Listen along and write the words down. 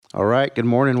All right. Good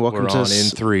morning. Welcome We're to on in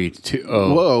 3, 2.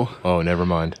 Oh, Whoa. Oh, never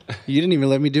mind. You didn't even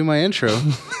let me do my intro.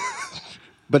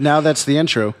 But now that's the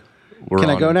intro. Can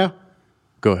I go now?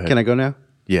 Go ahead. Can I go now?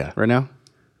 Yeah. Right now?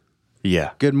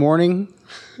 Yeah. Good morning.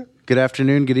 Good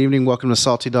afternoon. Good evening. Welcome to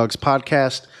Salty Dogs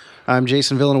Podcast. I'm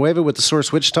Jason Villanueva with the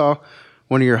Source Wichita,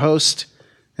 one of your hosts.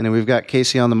 And then we've got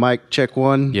Casey on the mic. Check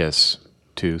 1. Yes.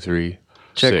 2, 3.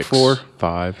 Check 6, 4.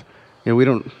 5. Yeah,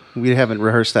 we haven't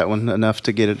rehearsed that one enough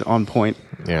to get it on point.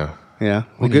 Yeah. Yeah.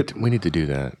 We need to do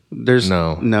that. There's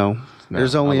No.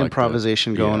 There's only I like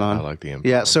improvisation going on. I like the improv.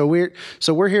 Yeah, so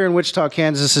we're here in Wichita,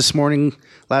 Kansas this morning.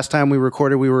 Last time we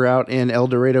recorded, we were out in El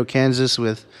Dorado, Kansas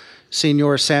with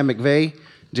Senior Sam McVeigh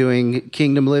doing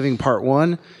Kingdom Living Part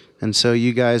 1. And so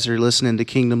you guys are listening to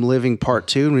Kingdom Living Part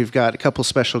 2, and we've got a couple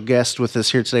special guests with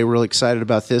us here today. We're really excited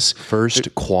about this.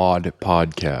 First quad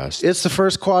podcast. It's the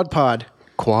first quad pod.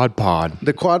 Quad pod.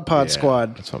 The quad pod Yeah,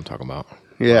 squad. That's what I'm talking about.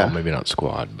 Yeah. Well, maybe not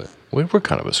squad, but we're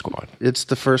kind of a squad. It's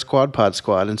the first quad pod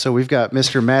squad. And so we've got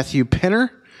Mr. Matthew Penner,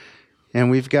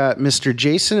 and we've got Mr.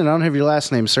 Jason, and I don't have your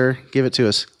last name, sir. Give it to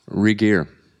us. Regier.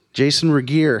 Jason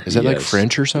Regier. Is that like Yes.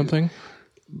 French or something?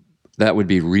 That would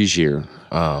be Regier.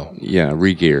 Oh, Yeah,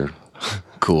 Regier.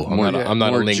 cool. I'm not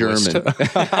a More linguist. German.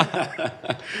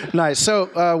 Nice.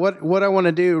 So what I want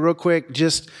to do real quick,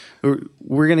 just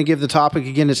we're going to give the topic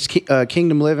again. It's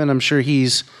Kingdom Living. I'm sure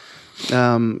he's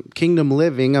Kingdom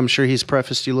Living. I'm sure he's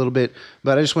prefaced you a little bit,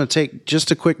 but I just want to take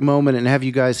just a quick moment and have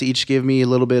you guys each give me a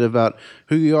little bit about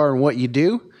who you are and what you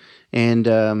do, and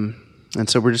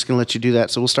so we're just going to let you do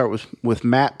that. So we'll start with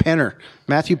Matt Penner.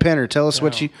 Matthew Penner, tell us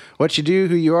what you do,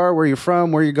 who you are, where you're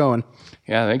from, where you're going.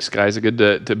 Yeah, thanks, guys. Good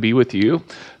to be with you.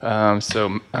 I am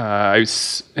from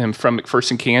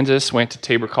McPherson, Kansas. Went to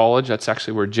Tabor College. That's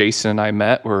actually where Jason and I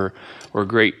met. We're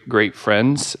great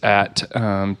friends at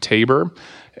Tabor,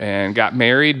 and got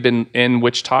married. Been in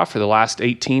Wichita for the last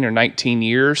 18 or 19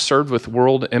 years. Served with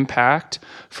World Impact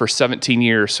for 17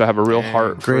 years. So I have a real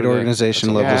heart. Great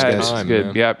organization. Love those guys. It's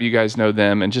good. Yep, you guys know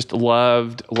them, and just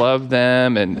loved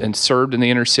them, and served in the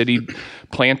inner city.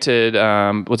 Planted,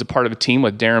 was a part of a team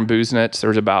with Darren Busenitz. There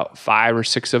was about 5 or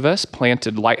 6 of us.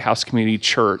 Planted Lighthouse Community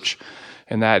Church,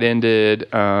 and that ended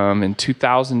in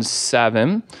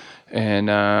 2007. And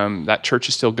that church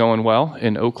is still going well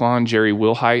in Oaklawn. Jerry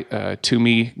Wilhite,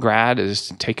 Toomey grad, is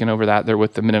taking over that there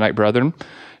with the Mennonite Brethren.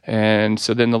 And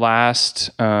so then the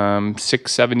last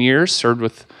 6-7 years served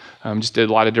with, just did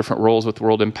a lot of different roles with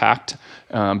World Impact.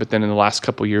 But then in the last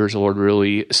couple of years, the Lord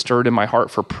really stirred in my heart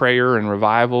for prayer and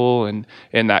revival, and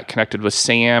that connected with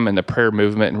Sam and the prayer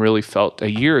movement, and really felt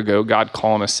a year ago God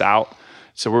calling us out.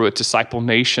 So we're with Disciple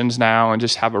Nations now, and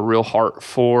just have a real heart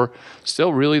for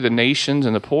still really the nations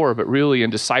and the poor, but really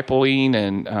in discipling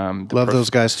and Love those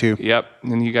guys too. Yep,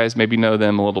 and you guys maybe know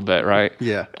them a little bit, right?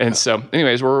 Yeah. And so,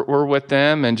 anyways, we're with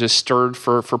them and just stirred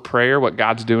for prayer, what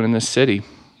God's doing in this city.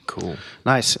 Cool.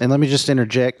 Nice. And let me just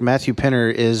interject. Matthew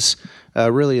Penner is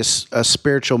really a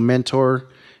spiritual mentor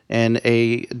and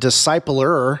a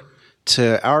discipler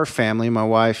to our family, my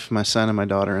wife, my son, and my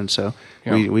daughter. And so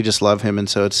we just love him. And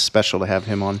so it's special to have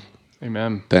him on.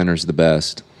 Amen. Benner's the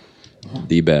best.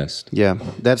 The best. Yeah.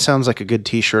 That sounds like a good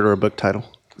T-shirt or a book title.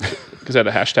 Is that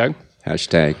a hashtag?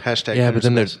 Hashtag. Hashtag. Yeah, but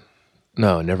then Penner's there's...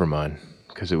 No, never mind.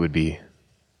 Because it would be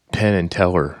Penn and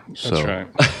Teller. So That's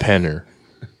right. Penner.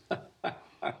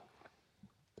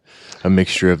 A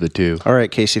mixture of the two. All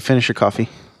right, Casey, finish your coffee.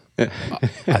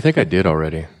 I think I did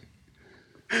already.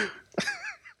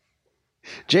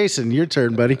 Jason, your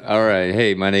turn, buddy. All right.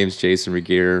 Hey, my name's Jason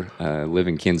Regier. I live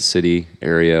in Kansas City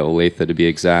area, Olathe to be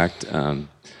exact.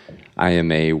 I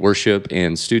am a worship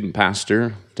and student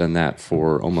pastor. Done that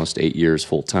for almost 8 years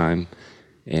full time.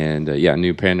 And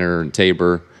New Penner and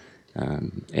Tabor.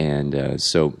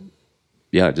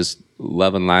 Just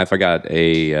loving life. I got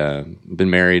been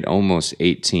married almost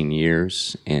 18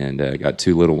 years, and got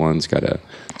 2 little ones. Got a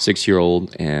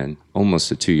 6-year-old and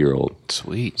almost a 2-year-old.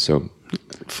 Sweet. So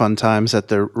Fun times at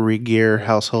the Regier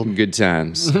household. good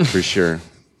times for sure.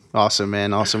 Awesome,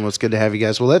 man. Awesome. Well, it's good to have you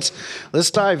guys. Well,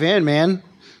 let's dive in, man.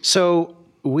 So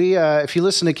we, if you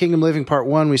listen to Kingdom Living Part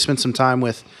 1, we spent some time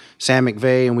with Sam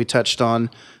McVeigh, and we touched on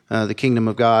the kingdom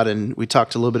of God, and we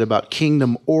talked a little bit about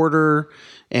kingdom order,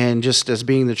 and just as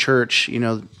being the church,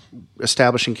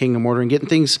 establishing kingdom order and getting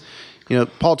things,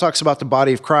 Paul talks about the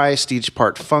body of Christ. Each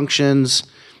part functions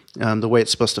the way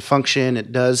it's supposed to function.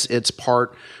 It does its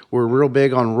part. We're real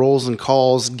big on roles and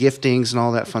calls, giftings, and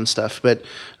all that fun stuff. But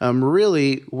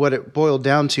really what it boiled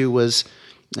down to was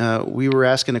we were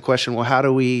asking the question, well, how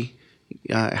do we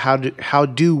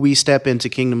step into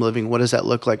kingdom living? What does that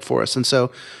look like for us? And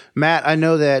so, Matt, I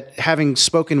know that having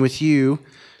spoken with you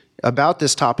about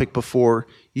this topic before,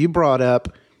 you brought up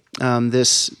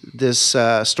this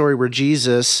story where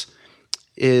Jesus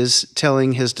is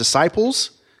telling his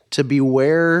disciples to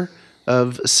beware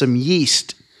of some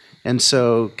yeast. And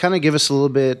so kind of give us a little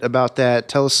bit about that.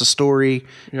 Tell us the story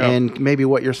and maybe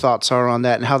what your thoughts are on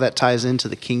that and how that ties into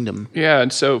the kingdom. Yeah,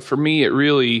 and so for me, it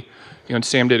really,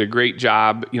 Sam did a great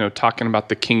job, talking about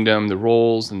the kingdom, the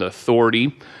roles, and the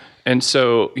authority. And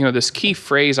so, this key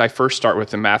phrase I first start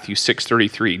with in Matthew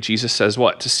 6:33, Jesus says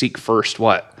what? To seek first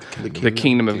what? The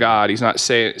kingdom of God. He's not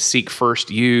saying seek first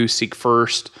you, seek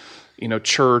first,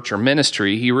 church or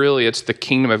ministry. It's the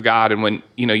kingdom of God. And when,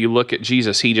 you look at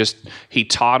Jesus, he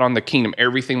taught on the kingdom.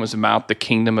 Everything was about the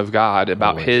kingdom of God,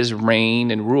 about his reign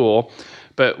and rule.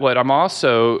 But what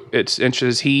it's interesting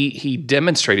is he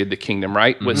demonstrated the kingdom,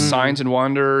 right? With signs and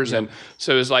wonders. And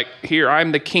so it's like, here,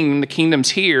 I'm the king, the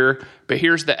kingdom's here, but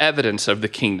here's the evidence of the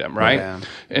kingdom, right?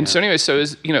 So anyway,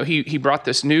 he brought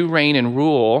this new reign and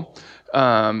rule.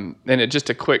 And just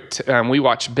a quick, we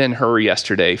watched Ben-Hur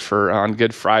yesterday on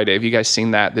Good Friday. Have you guys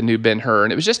seen that? The new Ben-Hur.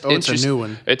 And it was just interesting. It's a new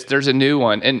one. There's a new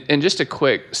one. And just a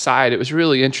quick side, it was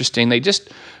really interesting.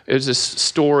 It was this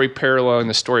story paralleling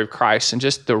the story of Christ and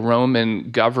just the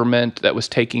Roman government that was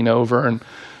taking over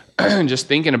and just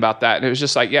thinking about that. And it was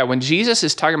just like, when Jesus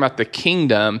is talking about the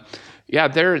kingdom,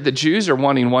 the Jews are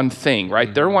wanting one thing, right?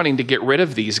 Mm-hmm. They're wanting to get rid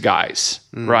of these guys,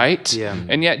 right? Yeah.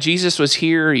 And yet Jesus was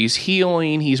here. He's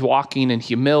healing. He's walking in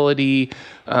humility,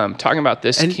 talking about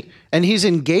this. And he's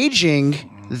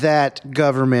engaging that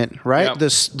government, right? Yep.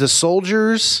 The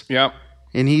soldiers. Yep.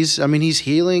 And he's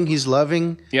healing. He's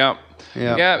loving. Yep.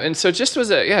 Yeah, and so just was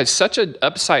such the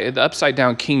upside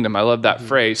down kingdom. I love that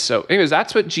phrase. So anyways,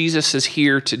 that's what Jesus is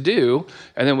here to do.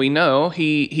 And then we know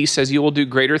he says, you will do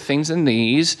greater things than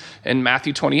these. In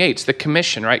Matthew 28, it's the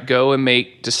commission, right? Go and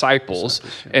make disciples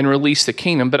and release the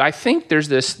kingdom. But I think there's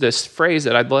this phrase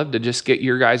that I'd love to just get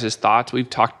your guys' thoughts. We've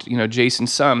talked, Jason,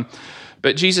 some.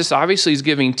 But Jesus obviously is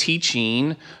giving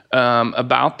teaching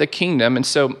about the kingdom. And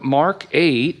so Mark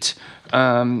 8,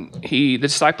 the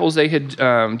disciples,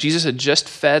 Jesus had just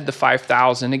fed the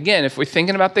 5,000. Again, if we're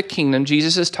thinking about the kingdom,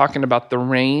 Jesus is talking about the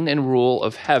reign and rule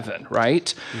of heaven,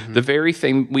 right? Mm-hmm. The very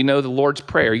thing we know, the Lord's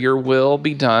Prayer, your will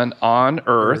be done on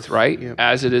earth, right? Yep.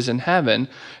 As it is in heaven.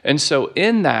 And so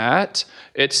in that,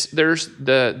 there's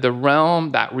the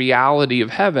realm, that reality of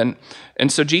heaven.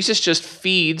 And so Jesus just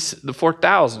feeds the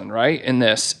 4,000, right? In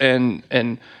this.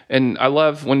 And I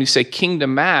love when you say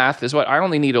kingdom math is what I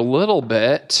only need a little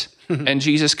bit. And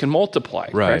Jesus can multiply,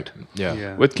 right?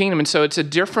 Yeah. With kingdom. And so it's a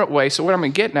different way. So what I'm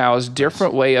going to get now is a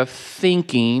different way of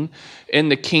thinking in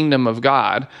the kingdom of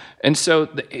God. And so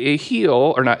they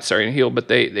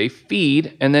they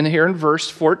feed. And then here in verse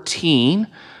 14,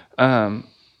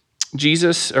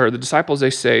 Jesus, or the disciples, they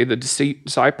say, the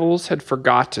disciples had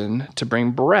forgotten to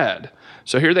bring bread.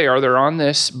 So here they are, they're on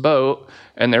this boat,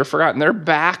 and they're forgotten. They're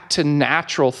back to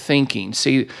natural thinking.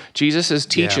 See, Jesus is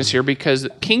teaching us here because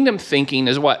kingdom thinking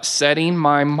is what? Setting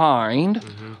my mind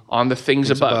on the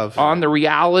things above, on the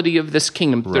reality of this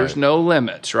kingdom. Right. There's no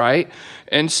limits, right?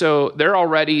 And so they're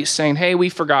already saying, hey, we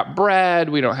forgot bread.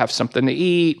 We don't have something to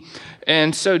eat.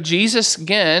 And so Jesus,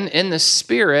 again, in the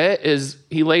Spirit,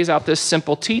 he lays out this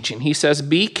simple teaching. He says,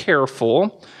 be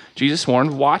careful. Jesus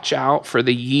warned, watch out for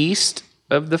the yeast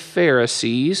of the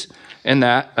Pharisees and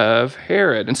that of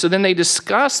Herod. And so then they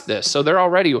discuss this. So they're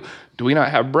already, do we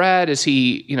not have bread? Is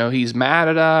he, he's mad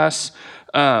at us?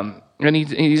 And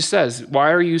he says,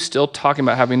 why are you still talking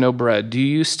about having no bread? Do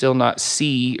you still not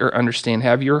see or understand?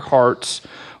 Have your hearts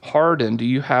hardened? Do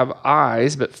you have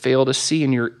eyes but fail to see,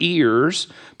 and your ears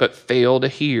but fail to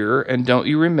hear? And don't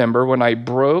you remember when I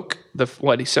broke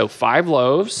 5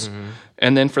 loaves? Mm-hmm.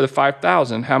 And then for the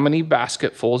 5,000, how many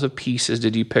basketfuls of pieces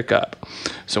did you pick up?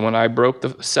 So when I broke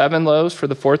the 7 loaves for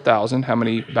the 4,000, how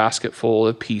many basketful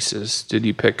of pieces did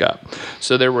you pick up?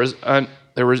 So there was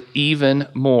even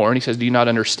more. And he says, do you not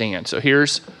understand? So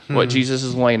here's what Jesus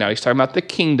is laying out. He's talking about the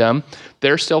kingdom.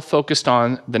 They're still focused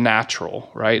on the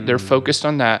natural, right? They're focused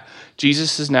on that.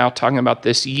 Jesus is now talking about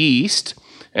this yeast.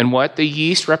 And what the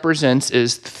yeast represents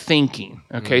is thinking.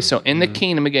 Okay, so in the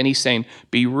kingdom, again, he's saying,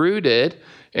 be rooted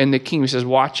in the kingdom. He says,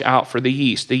 watch out for the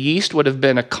yeast. The yeast would have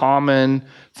been a common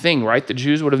thing, right? The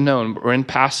Jews would have known. We're in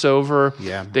Passover.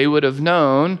 Yeah. They would have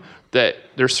known that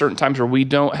there's certain times where we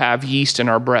don't have yeast in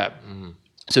our bread.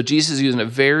 So Jesus is using a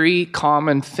very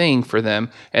common thing for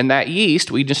them. And that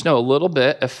yeast, we just know a little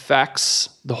bit, affects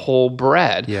the whole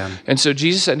bread. Yeah. And so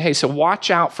Jesus said, hey, so watch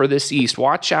out for this yeast.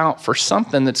 Watch out for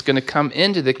something that's going to come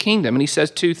into the kingdom. And he says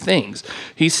two things.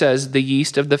 He says the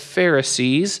yeast of the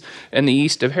Pharisees and the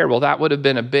yeast of Herod. Well, that would have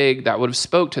been that would have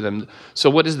spoke to them.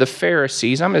 So what is the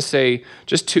Pharisees? I'm going to say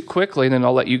just too quickly, and then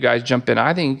I'll let you guys jump in.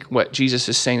 I think what Jesus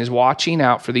is saying is watching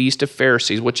out for the yeast of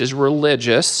Pharisees, which is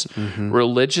religious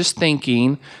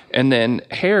thinking. And then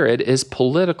Herod is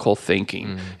political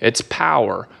thinking. It's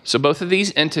power. So both of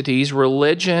these entities,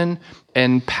 religion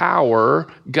and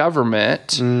power,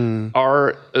 government,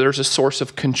 there's a source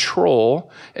of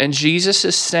control. And Jesus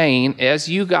is saying, as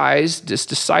you guys, as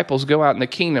disciples, go out in the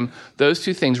kingdom, those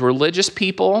two things, religious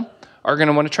people are going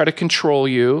to want to try to control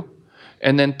you.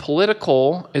 And then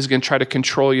political is going to try to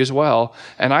control you as well.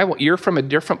 And you're from a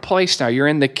different place now. You're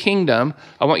in the kingdom.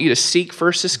 I want you to seek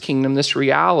first this kingdom, this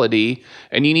reality,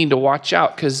 and you need to watch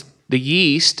out because the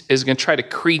yeast is going to try to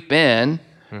creep in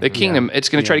the kingdom. It's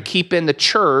going to try to keep in the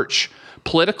church,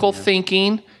 political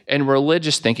thinking and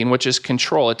religious thinking, which is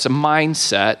control. It's a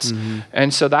mindset.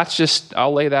 And so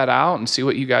I'll lay that out and see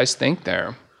what you guys think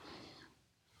there.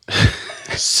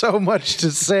 So much to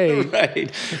say.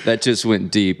 Right. That just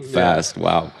went deep fast.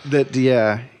 Wow.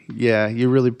 You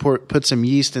really put some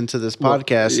yeast into this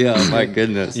podcast. Yeah, my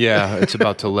goodness. Yeah, it's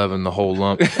about to leaven the whole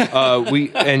lump.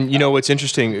 And what's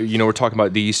interesting, we're talking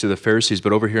about the yeast of the Pharisees,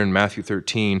 but over here in Matthew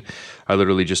 13, I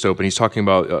literally just opened. He's talking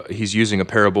about he's using a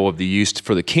parable of the yeast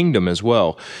for the kingdom as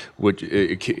well, which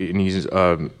it's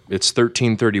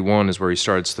 13:31 is where he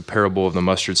starts the parable of the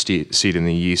mustard seed and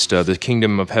the yeast. The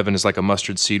kingdom of heaven is like a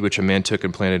mustard seed which a man took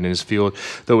and planted in his field.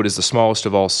 Though it is the smallest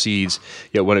of all seeds,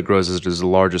 yet when it grows, it is the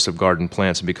largest of garden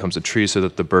plants and becomes a tree, so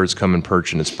that the birds come and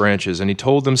perch in its branches. And he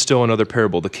told them still another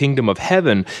parable: the kingdom of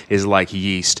heaven is like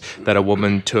yeast that a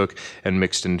woman took and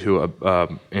mixed into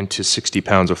 60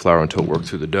 pounds of flour until it worked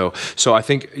through the dough. So I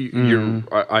think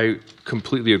I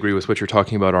completely agree with what you're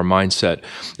talking about. Our mindset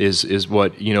is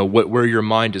what where your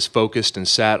mind is focused and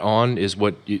sat on is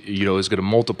what is going to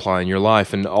multiply in your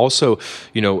life. And also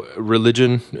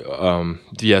religion,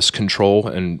 yes, control,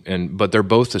 but they're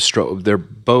both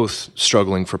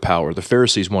struggling for power. The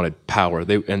Pharisees wanted power,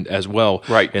 and as well,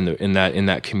 right, in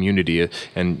that community,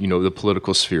 and the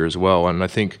political sphere as well. And I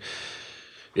think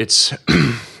it's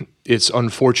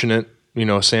unfortunate.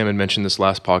 Sam had mentioned this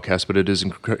last podcast, but it is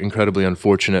incredibly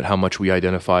unfortunate how much we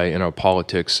identify in our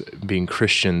politics being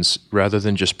Christians rather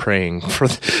than just praying for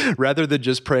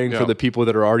the people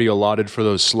that are already allotted for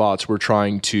those slots. We're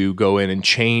trying to go in and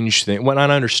change things. When I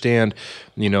understand,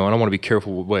 and I want to be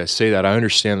careful with the way I say that. I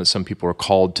understand that some people are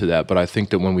called to that, but I think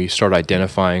that when we start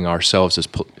identifying ourselves as,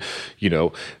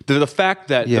 the fact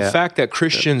that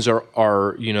Christians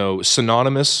are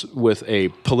synonymous with a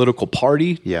political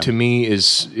party, to me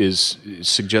is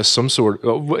suggests some sort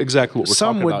of exactly what we're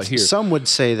talking about here. Some would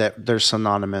say that they're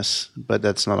synonymous, but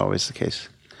that's not always the case.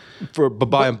 For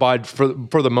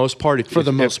the most part,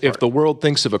 if the world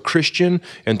thinks of a Christian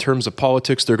in terms of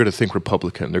politics, they're going to think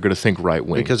Republican. They're going to think right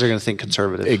wing because they're going to think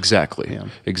conservative. Exactly,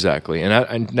 exactly,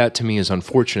 and that to me is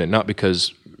unfortunate. Not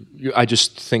because I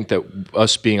just think that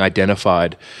us being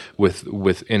identified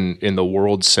with in the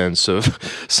world sense of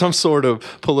some sort of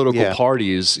political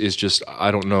party is just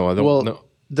I don't know. know.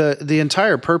 The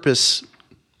entire purpose,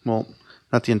 well,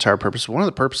 not the entire purpose, but one of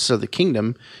the purposes of the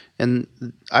kingdom, and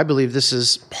I believe this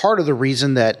is part of the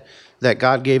reason that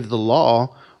God gave the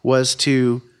law, was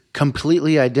to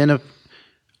completely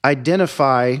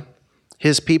identify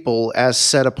his people as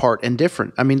set apart and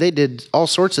different. I mean, they did all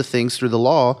sorts of things through the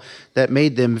law that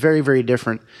made them very, very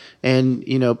different. And,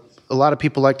 a lot of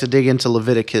people like to dig into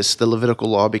Leviticus, the Levitical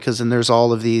law, because then there's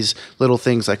all of these little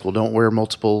things like, well, don't wear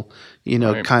multiple,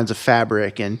 kinds of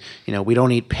fabric, and, we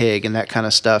don't eat pig and that kind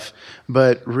of stuff.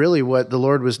 But really what the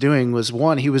Lord was doing was,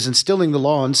 one, he was instilling the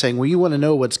law and saying, well, you want to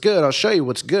know what's good? I'll show you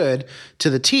what's good to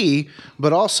the T,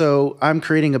 but also I'm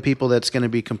creating a people that's going to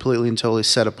be completely and totally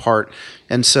set apart.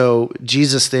 And so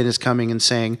Jesus then is coming and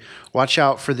saying, watch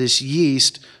out for this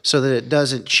yeast so that it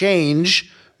doesn't change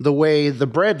the way the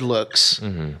bread looks,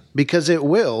 because it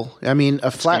will. I mean, a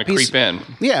flat piece,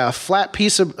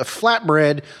 a flat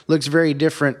bread looks very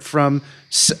different from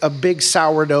a big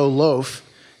sourdough loaf,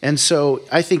 and so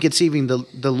I think it's even the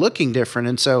looking different.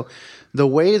 And so, the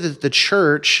way that the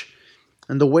church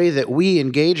and the way that we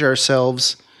engage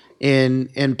ourselves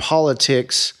in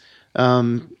politics,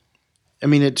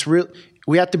 it's real.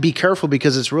 We have to be careful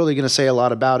because it's really going to say a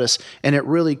lot about us, and it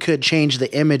really could change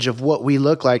the image of what we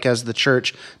look like as the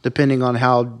church, depending on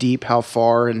how deep, how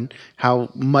far, and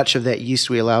how much of that yeast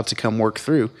we allow to come work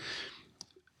through.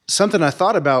 Something I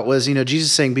thought about was,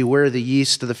 Jesus saying, beware the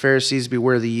yeast of the Pharisees,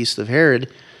 beware the yeast of Herod.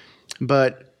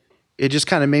 But it just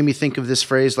kind of made me think of this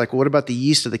phrase, like, what about the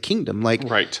yeast of the kingdom? Like,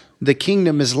 Right. the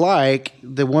kingdom is like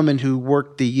the woman who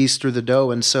worked the yeast through the dough.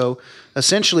 And so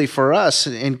essentially for us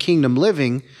in kingdom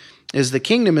living is the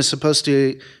kingdom is supposed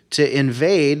to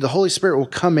invade. The Holy Spirit will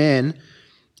come in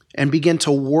and begin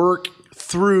to work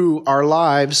through our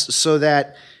lives so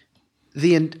that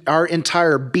our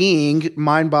entire being,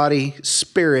 mind, body,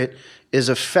 spirit, is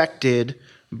affected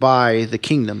by the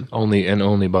kingdom.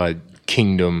 Only by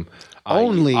kingdom.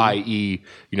 Only. i.e.,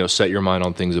 set your mind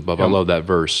on things above. I love that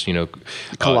verse.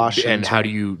 Colossians, and how do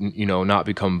you not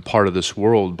become part of this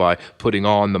world by putting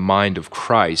on the mind of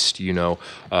Christ?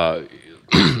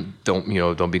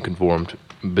 Don't be conformed,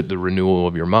 but the renewal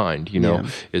of your mind.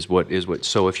 Is what.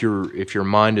 So if your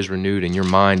mind is renewed and your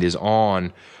mind is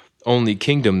on only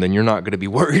kingdom, then you're not going to be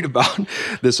worried about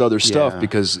this other stuff,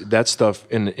 because that stuff,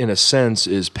 in a sense,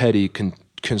 is petty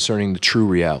concerning the true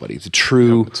reality,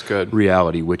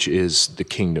 reality, which is the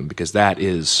kingdom, because that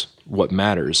is what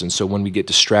matters. And so when we get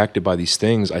distracted by these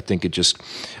things, I think it just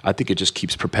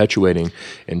keeps perpetuating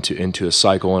into a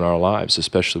cycle in our lives,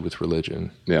 especially with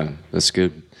religion. Yeah, that's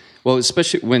good. Well,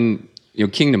 especially when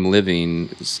kingdom living,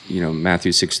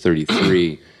 Matthew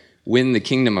 6:33. When the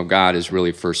kingdom of God is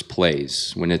really first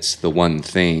place, when it's the one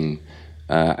thing,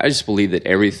 I just believe that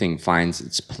everything finds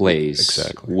its place.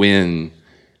 Exactly. When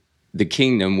the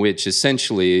kingdom, which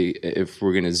essentially, if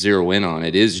we're going to zero in on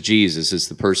it, is Jesus, is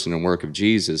the person and work of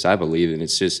Jesus, I believe. And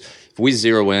it's just, if we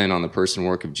zero in on the person and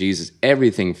work of Jesus,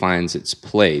 everything finds its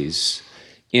place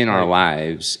in our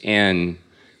lives. And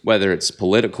whether it's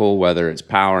political, whether it's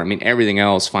power, everything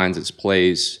else finds its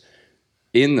place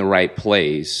in the right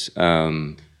place.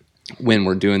 When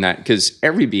we're doing that, because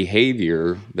every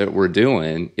behavior that we're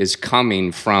doing is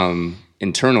coming from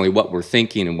internally what we're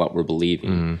thinking and what we're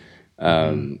believing.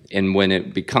 And when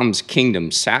it becomes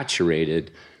kingdom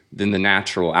saturated, then the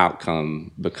natural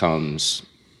outcome becomes,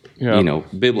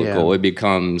 biblical. Yeah. It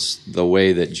becomes the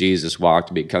way that Jesus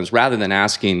walked. It becomes, rather than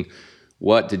asking,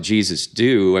 what did Jesus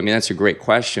do? That's a great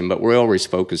question, but we're always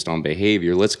focused on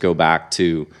behavior. Let's go back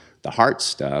to the heart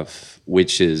stuff,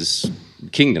 which is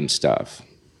kingdom stuff.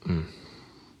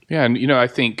 Yeah, and I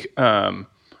think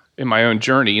in my own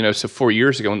journey, so 4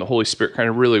 years ago when the Holy Spirit kind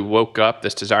of really woke up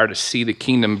this desire to see the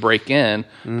kingdom break in,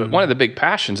 but one of the big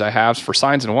passions I have is for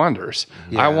signs and wonders.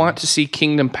 Yeah. I want to see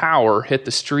kingdom power hit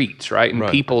the streets, right? And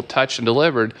people touched and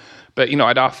delivered. But,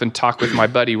 I'd often talk with my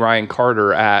buddy Ryan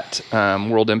Carter at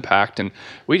World Impact, and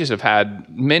we just have had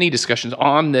many discussions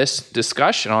on this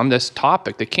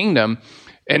topic, the kingdom.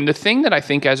 And the thing that I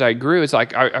think as I grew is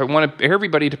like, I want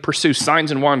everybody to pursue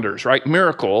signs and wonders, right?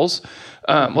 Miracles.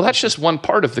 Well, that's just one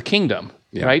part of the kingdom,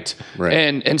 right?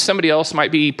 And somebody else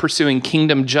might be pursuing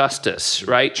kingdom justice,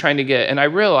 right? Trying to get, and I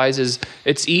realize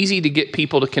it's easy to get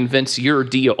people to convince your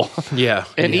deal. Yeah.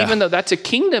 And even though that's a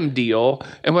kingdom deal,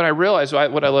 and what I realize,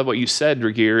 what I love what you said,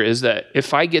 Regier, is that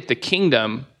if I get the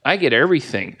kingdom, I get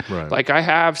everything. Right. Like I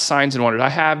have signs and wonders. I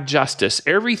have justice.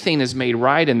 Everything is made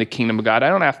right in the kingdom of God. I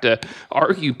don't have to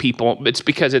argue people. It's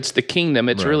because it's the kingdom.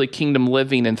 It's really kingdom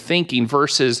living and thinking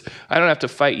versus I don't have to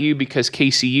fight you because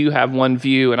Casey, you have one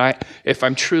view. And if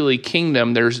I'm truly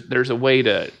kingdom, there's a way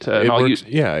to it works,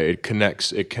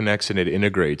 it connects and it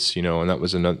integrates, and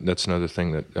that's another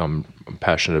thing that I'm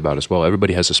passionate about as well.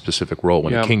 Everybody has a specific role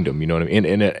in a kingdom, you know what I mean?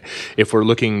 And if we're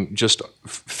looking just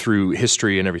through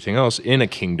history and everything else in a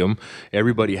kingdom,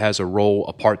 everybody has a role,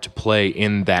 a part to play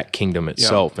in that kingdom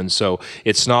itself. And so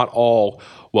it's not all,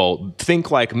 well,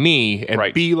 think like me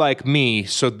and be like me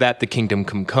so that the kingdom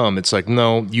can come. It's like,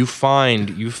 no, you find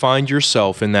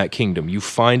yourself in that kingdom. You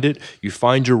find it, you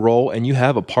find your role, and you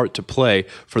have a part to play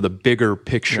for the bigger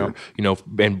picture,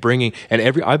 and bringing, and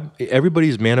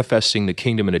everybody's manifesting the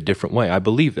kingdom in a different way. I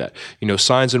believe that,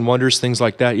 signs and wonders, things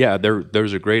like that. Yeah,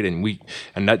 those are great.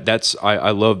 And that's,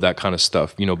 I love that kind of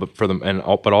stuff, but for them,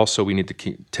 but also we need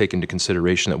to take into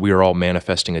consideration that we are all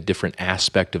manifesting a different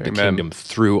aspect of the kingdom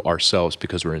through ourselves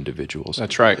because we're individuals.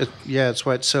 That's right. That's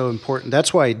why it's so important.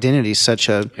 That's why identity is such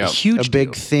a huge,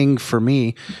 big thing for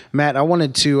me. Matt, I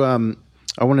wanted to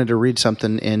read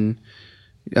something in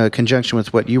conjunction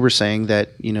with what you were saying that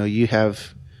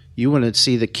you want to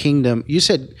see the kingdom. You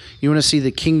said you want to see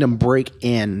the kingdom break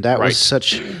in. That was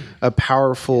such a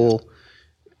powerful.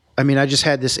 I just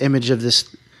had this image of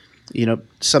this,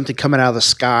 something coming out of the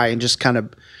sky and just kind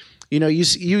of.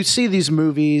 You see these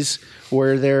movies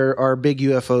where there are big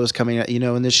UFOs coming out,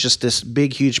 and there's just this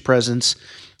big, huge presence,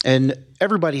 and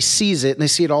everybody sees it, and they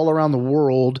see it all around the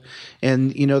world,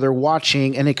 and, they're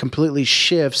watching, and it completely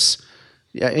shifts.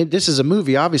 This is a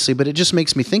movie, obviously, but it just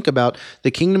makes me think about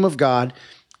the kingdom of God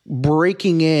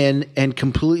breaking in and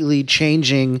completely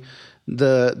changing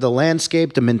the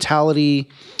landscape, the mentality,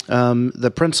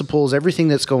 the principles, everything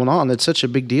that's going on. It's such a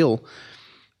big deal.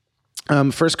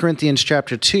 1 Corinthians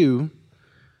chapter 2,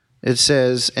 it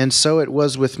says, "And so it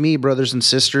was with me, brothers and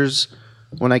sisters.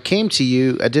 When I came to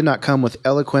you, I did not come with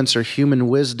eloquence or human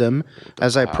wisdom,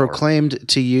 as I proclaimed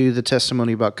to you the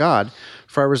testimony about God.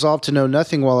 For I resolved to know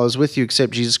nothing while I was with you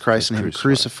except Jesus Christ and Him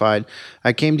crucified.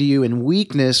 I came to you in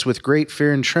weakness with great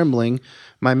fear and trembling.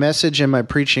 My message and my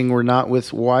preaching were not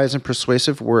with wise and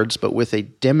persuasive words, but with a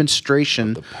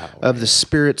demonstration of the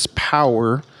Spirit's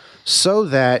power, so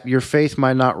that your faith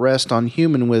might not rest on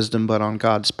human wisdom, but on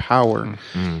God's power."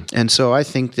 And so I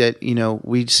think that,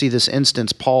 we see this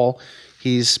instance, Paul,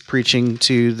 he's preaching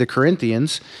to the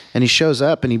Corinthians, and he shows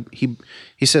up and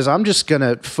he says, "I'm just going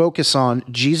to focus on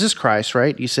Jesus Christ,"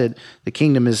 right? He said the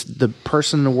kingdom is the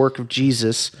person and the work of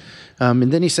Jesus.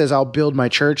 And then he says, "I'll build my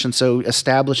church." And so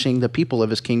establishing the people of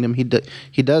his kingdom, he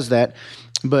does that.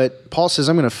 But Paul says,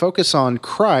 "I'm going to focus on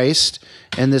Christ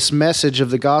and this message of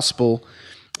the gospel."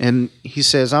 And he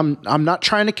says, I'm not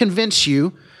trying to convince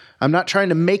you. I'm not trying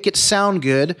to make it sound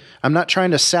good. I'm not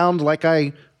trying to sound like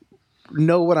I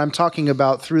know what I'm talking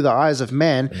about through the eyes of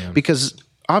man, because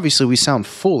obviously we sound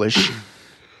foolish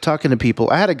talking to people.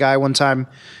 I had a guy one time,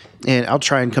 and I'll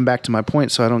try and come back to my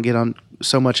point so I don't get on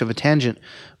so much of a tangent,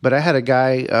 but I had a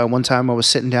guy one time, I was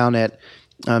sitting down at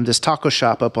this taco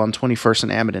shop up on 21st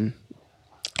and Amadon,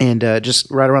 and just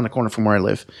right around the corner from where I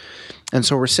live. And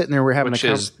so we're sitting there, we're having Which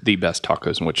is the best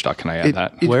tacos in Wichita. Can I add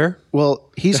that? Where? Well,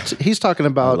 he's talking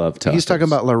about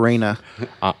Lorena.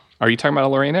 Are you talking about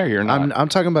Lorena or you're not? I'm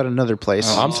talking about another place.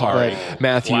 I'm sorry,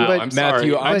 Matthew. Wow, I'm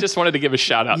Matthew, sorry. I just wanted to give a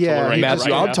shout out to Lorena.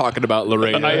 Matthew, right I'm now. talking about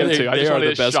Lorena. I am too. I They just are wanted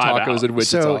the to best shout tacos out. in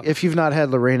Wichita. So if you've not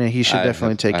had Lorena, he should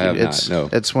definitely take I you. have It's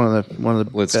not, no. it's one of the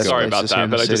Let's best go. Sorry about places here that, in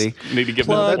the but I city. just need to give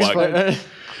them a plug.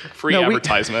 Free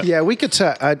advertisement. We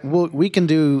could. We can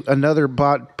do another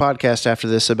podcast after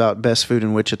this about best food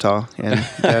in Wichita, and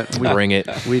Bring it.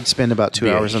 We'd spend about 2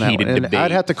 Be a hours on that heated one. And debate. I'd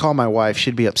have to call my wife.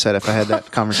 She'd be upset if I had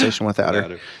that conversation without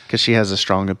her, because she has a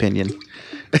strong opinion.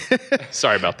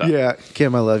 Sorry about that. Yeah,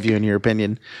 Kim, I love you and your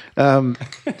opinion.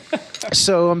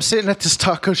 So I'm sitting at this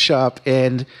taco shop,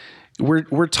 and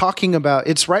we're talking about.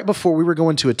 It's right before we were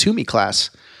going to a Toomey class.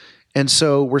 And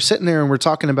so we're sitting there and we're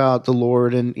talking about the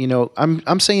Lord, and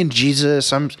I'm saying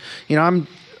Jesus. I'm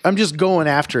just going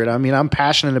after it. I mean, I'm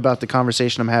passionate about the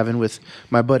conversation I'm having with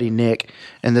my buddy Nick,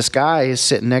 and this guy is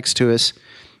sitting next to us,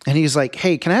 and he's like,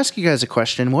 "Hey, can I ask you guys a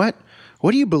question? What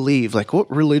do you believe? Like,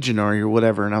 what religion are you or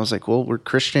whatever?" And I was like, "Well, we're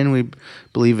Christian. We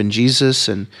believe in Jesus."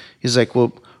 And he's like,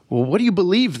 Well, what do you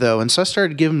believe though? And so I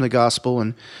started giving him the gospel,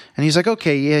 and he's like,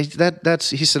 "Okay, yeah,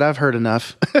 that's." He said, "I've heard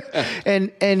enough," and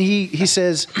he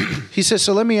says,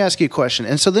 "So let me ask you a question."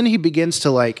 And so then he begins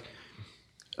to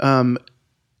kind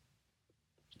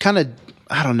of,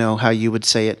 I don't know how you would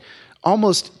say it,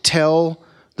 almost tell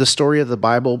the story of the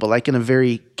Bible, but like in a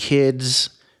very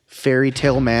kids fairy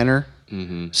tale manner.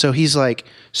 Mm-hmm. So he's like,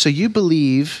 "So you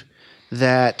believe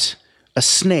that a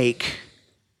snake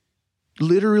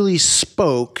literally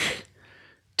spoke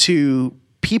to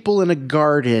people in a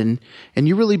garden, and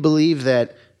you really believe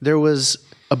that there was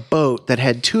a boat that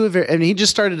had two of it?" And he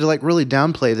just started to really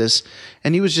downplay this,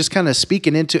 and he was just kind of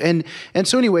speaking into, and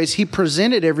so anyways, he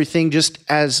presented everything just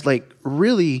as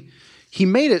really, he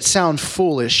made it sound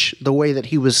foolish the way that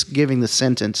he was giving the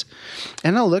sentence.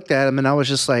 And I looked at him and I was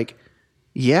just like,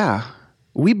 yeah,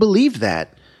 we believe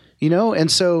that, And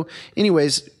so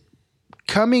anyways,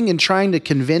 coming and trying to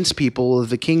convince people of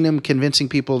the kingdom, convincing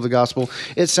people of the gospel,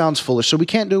 it sounds foolish. So we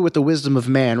can't do it with the wisdom of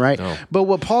man, right? No. But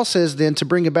what Paul says then, to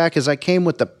bring it back, is I came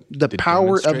with the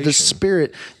power of the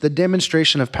Spirit, the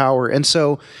demonstration of power. And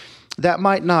so that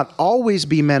might not always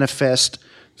be manifest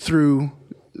through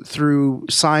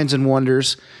signs and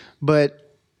wonders, but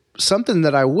something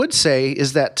that I would say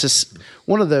is that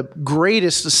one of the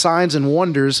greatest signs and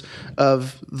wonders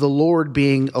of the Lord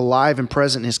being alive and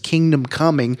present, His kingdom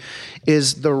coming,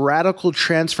 is the radical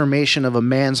transformation of a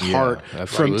man's heart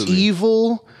from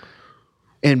evil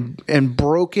and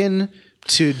broken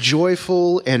to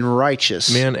joyful and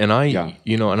righteous. Man, and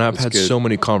I've had so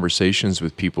many conversations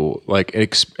with people,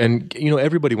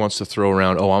 everybody wants to throw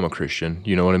around, "Oh, I'm a Christian,"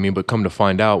 you know what I mean? But come to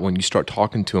find out, when you start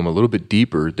talking to them a little bit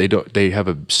deeper, they have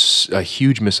a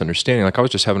huge misunderstanding. Like, I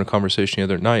was just having a conversation the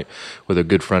other night with a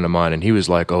good friend of mine, and he was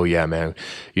like, "Oh yeah, man,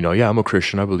 I'm a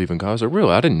Christian. I believe in God." I was like,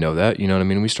 "Really? I didn't know that." You know what I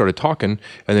mean? And we started talking,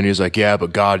 and then he was like, "Yeah,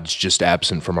 but God's just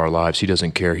absent from our lives. He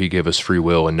doesn't care. He gave us free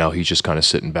will, and now He's just kind of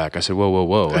sitting back." I said, "Whoa, whoa,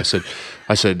 whoa." I said,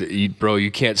 I said, bro,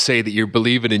 you can't say that you're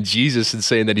believing in Jesus and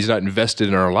saying that he's not invested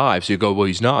in our lives. You go, well,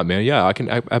 he's not, man. Yeah, I can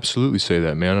absolutely say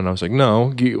that, man. And I was like,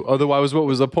 no, otherwise what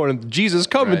was the point of Jesus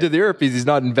coming to the earth if he's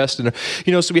not invested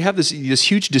in, so we have this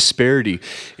huge disparity,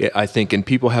 I think, and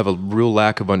people have a real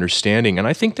lack of understanding. And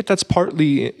I think that that's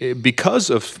partly because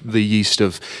of the yeast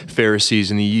of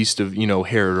Pharisees and the yeast of,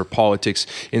 Herod or politics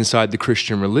inside the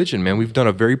Christian religion, man. We've done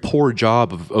a very poor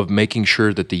job of making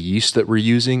sure that the yeast that we're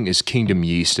using is kingdom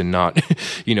yeast and not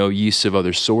yeasts of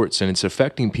other sorts, and it's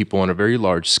affecting people on a very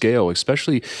large scale,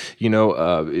 especially,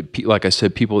 like I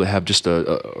said, people that have just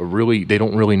a really, they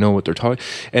don't really know what they're talking,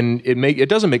 and it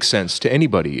doesn't make sense to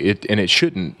anybody, and it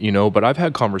shouldn't, but I've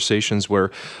had conversations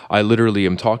where I literally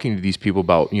am talking to these people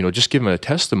about, just giving a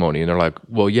testimony, and they're like,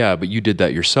 well, yeah, but you did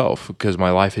that yourself, because my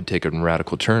life had taken a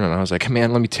radical turn, and I was like,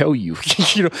 man, let me tell you,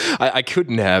 I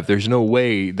couldn't have, there's no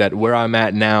way that where I'm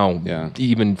at now,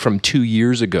 even from 2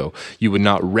 years ago, you would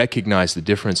not recognize the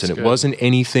difference. And it wasn't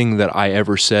anything that I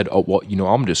ever said, oh, well,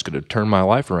 I'm just going to turn my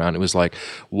life around. It was like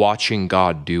watching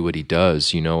God do what he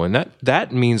does, and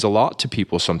that means a lot to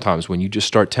people sometimes when you just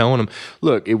start telling them,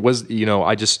 look, it was,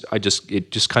 it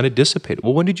just kind of dissipated.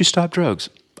 Well, when did you stop drugs?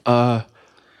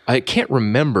 I can't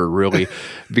remember really,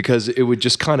 because it would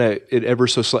just kind of, it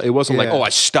wasn't like, oh, I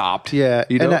stopped. Yeah.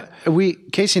 And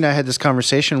Casey and I had this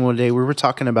conversation one day. We were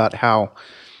talking about how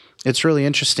it's really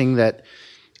interesting that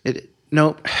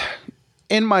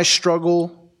in my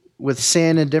struggle with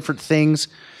sin and different things,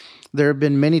 there have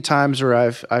been many times where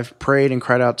I've prayed and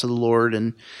cried out to the Lord,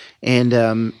 and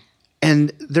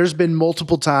there's been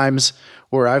multiple times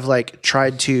where I've like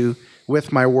tried to,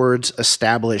 with my words,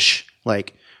 establish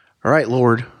like, all right,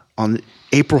 Lord, on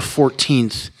April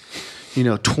 14th,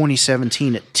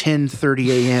 2017 at 10:30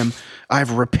 a.m.,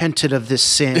 I've repented of this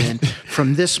sin, and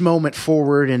from this moment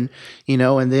forward, and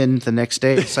then the next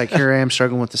day it's like, here I am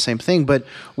struggling with the same thing. But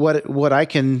what I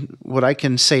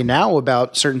can say now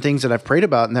about certain things that I've prayed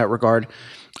about in that regard,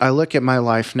 I look at my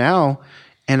life now,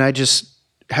 and I just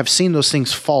have seen those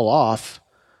things fall off,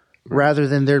 rather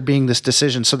than there being this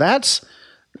decision. So that's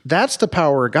the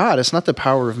power of God. It's not the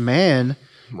power of man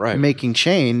making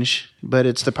change, but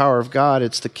it's the power of God.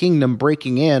 It's the kingdom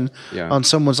breaking in on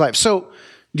someone's life. So,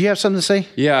 do you have something to say?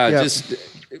 Yeah.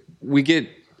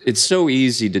 It's so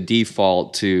easy to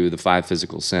default to the five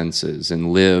physical senses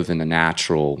and live in a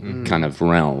natural kind of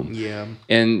realm. Yeah.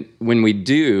 And when we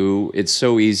do, it's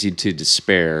so easy to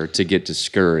despair, to get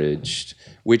discouraged,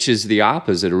 which is the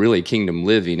opposite of really kingdom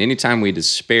living. Anytime we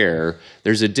despair,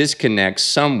 there's a disconnect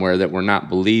somewhere that we're not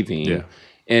believing. Yeah.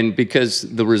 And because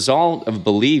the result of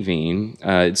believing,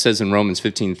 it says in Romans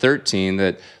 15:13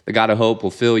 that the God of hope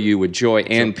will fill you with joy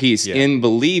and peace in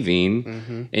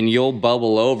believing, and you'll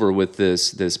bubble over with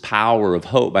this power of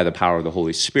hope by the power of the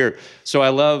Holy Spirit. So I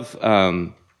love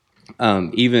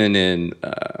even in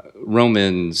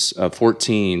Romans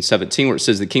 14:17, where it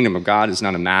says the kingdom of God is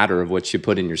not a matter of what you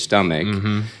put in your stomach.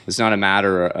 It's not a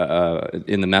matter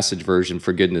in the Message version,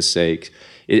 for goodness sake.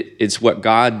 It's what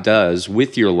God does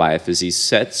with your life as he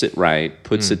sets it right,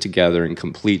 puts it together, and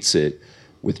completes it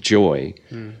with joy.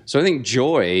 So I think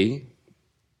joy,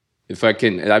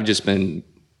 I've just been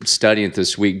studying it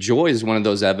this week, joy is one of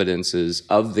those evidences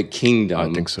of the kingdom.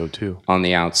 I think so too. On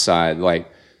the outside,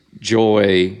 like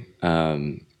joy,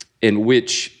 in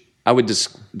which I would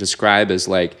describe as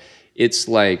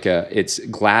it's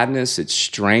gladness, it's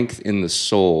strength in the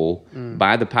soul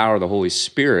by the power of the Holy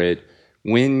Spirit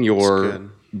when you're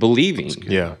believing,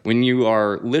 when you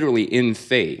are literally in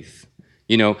faith,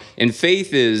 and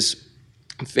faith is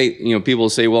faith. People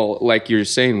say, well, like you're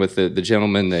saying with the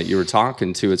gentleman that you were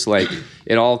talking to, it's like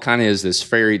it all kind of is this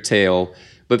fairy tale,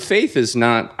 but faith is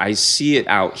not, I see it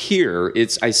out here.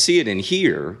 I see it in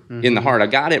here, in the heart. I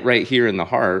got it right here in the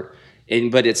heart.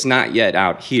 But it's not yet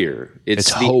out here. It's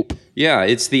hope. Yeah,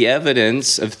 it's the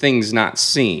evidence of things not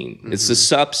seen. It's the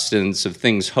substance of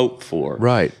things hoped for.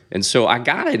 Right. And so I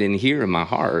got it in here in my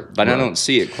heart, but I don't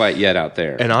see it quite yet out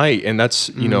there. And that's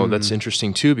that's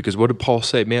interesting too, because what did Paul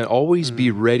say? Man, always be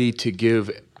ready to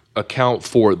give account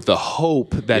for the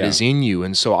hope that is in you.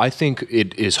 And so I think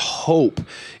it is hope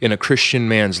in a Christian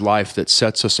man's life that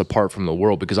sets us apart from the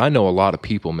world, because I know a lot of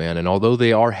people, man, and although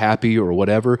they are happy or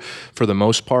whatever, for the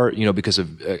most part, because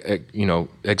of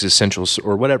existential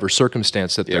or whatever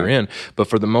circumstance that they're in, but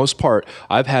for the most part,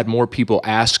 I've had more people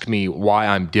ask me why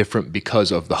I'm different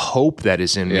because of the hope that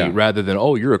is in me, rather than,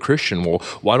 oh, you're a Christian, well,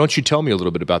 why don't you tell me a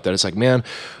little bit about that? It's like, man,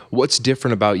 what's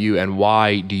different about you, and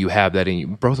why do you have that in you?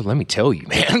 Brother, let me tell you,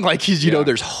 man. like he's, you know,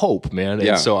 there's hope, man. And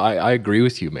Yeah. so I agree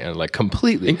with you, man, like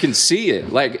completely. And can see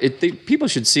it. Like people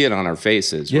should see it on our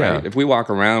faces, Yeah. right? If we walk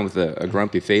around with a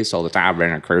grumpy face all the time, I've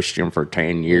been a Christian for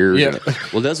 10 years. Yeah.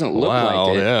 Well, it doesn't look Wow,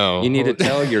 like it. yeah. You need to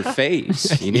tell your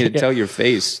face. You need to tell your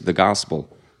face the gospel.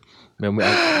 Man,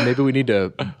 maybe we need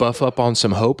to buff up on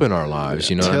some hope in our lives.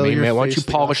 You know what I Tell mean, your man? Why don't face you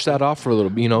the polish that off for a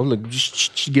little? You know, like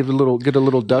just get a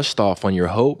little dust off on your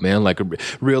hope, man. Like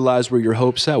realize where your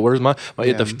hope's at. Where's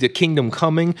the kingdom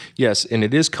coming? Yes, and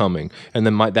it is coming. And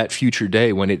then that future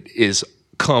day when it is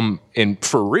come and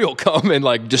for real come and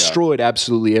like destroyed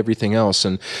absolutely everything else.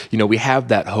 And you know, we have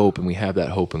that hope, and we have that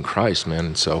hope in Christ, man.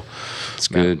 And so It's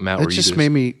good. Matt, It just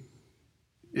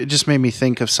made me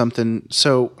think of something.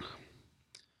 So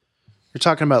you're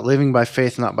talking about living by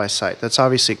faith, not by sight. That's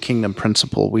obviously a kingdom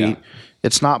principle.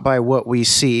 It's not by what we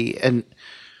see. And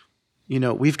you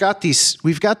know, we've got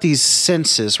these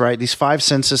senses, right? These 5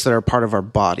 senses that are part of our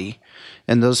body.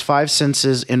 And those 5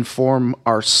 senses inform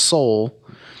our soul.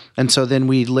 And so then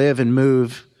we live and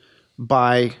move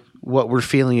by what we're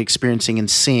feeling, experiencing, and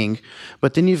seeing.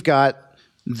 But then you've got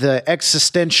the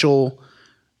existential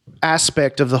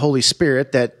aspect of the Holy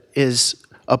Spirit that is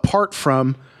apart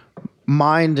from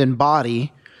mind and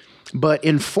body, but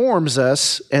informs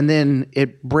us, and then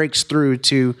it breaks through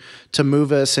to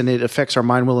move us, and it affects our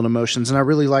mind, will, and emotions. And I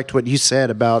really liked what you said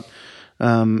about.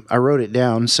 I wrote it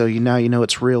down, so now you know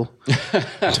it's real.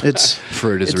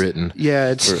 For it is written.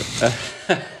 Yeah,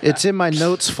 it's in my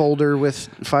notes folder with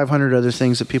 500 other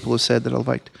things that people have said that I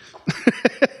liked.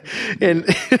 And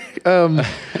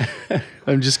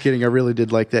I'm just kidding. I really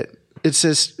did like that. It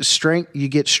says strength. You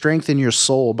get strength in your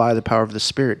soul by the power of the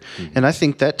Spirit, and I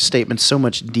think that statement's so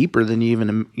much deeper than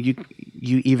you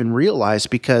even realize,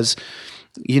 because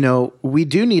you know we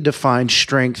do need to find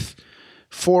strength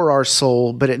for our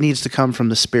soul, but it needs to come from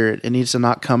the Spirit. It needs to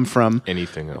not come from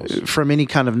Anything else, from any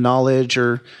kind of knowledge,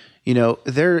 or you know,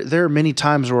 there are many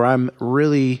times where I'm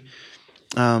really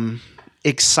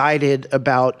excited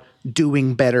about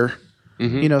doing better.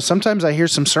 You know, sometimes I hear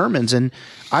some sermons and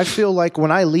I feel like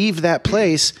when I leave that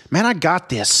place, man, I got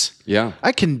this. Yeah.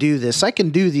 I can do this. I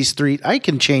can do these 3. I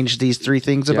can change these 3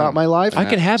 things about my life. I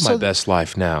can have my best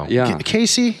life now. Yeah.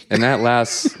 Casey, And that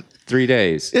lasts 3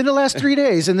 days. in the last 3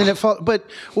 days, and then it fall. But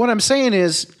what I'm saying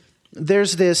is,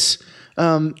 there's this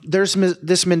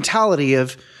mentality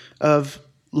of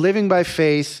living by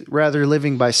faith rather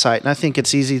living by sight. And I think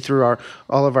it's easy through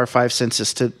all of our 5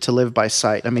 senses to live by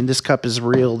sight. I mean, this cup is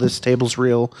real. This table's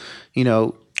real. You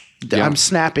know, I'm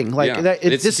snapping like that.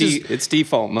 It's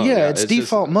default mode. Yeah, it's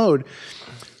default mode.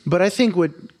 But I think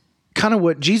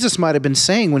what Jesus might have been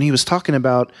saying when he was talking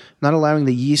about not allowing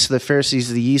the yeast of the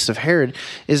Pharisees, the yeast of Herod,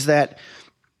 is that,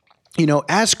 you know,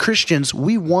 as Christians,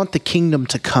 we want the kingdom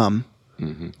to come.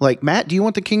 Mm-hmm. Like, Matt, do you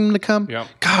want the kingdom to come? Yeah.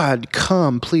 God,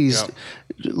 come, please. Yeah.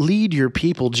 Lead your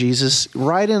people, Jesus.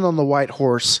 Ride in on the white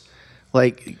horse.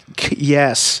 Like,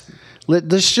 yes.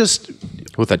 Let's just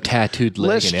With a tattooed leg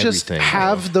let's and just everything.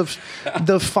 have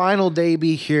the final day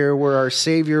be here where our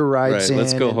Savior rides Right, in.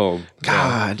 let's go and home.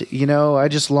 God, you know, I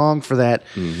just long for that.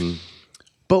 Mm-hmm.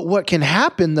 But what can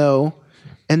happen though,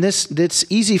 and it's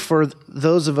easy for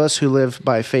those of us who live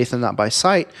by faith and not by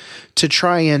sight to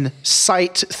try and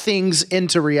sight things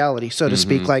into reality, so to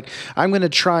speak. Like, I'm going to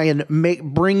try and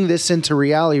bring this into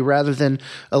reality rather than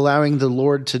allowing the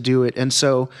Lord to do it. And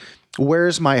so,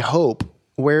 where's my hope?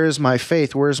 Where is my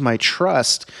faith? Where is my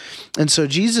trust? And so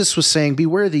Jesus was saying,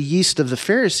 beware the yeast of the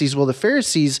Pharisees. Well, the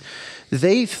Pharisees,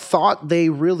 they thought they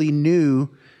really knew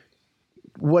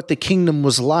what the kingdom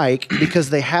was like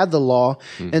because they had the law.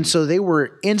 And so they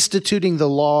were instituting the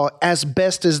law as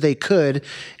best as they could.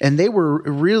 And they were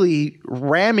really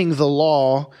ramming the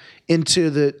law into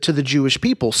the Jewish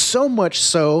people, so much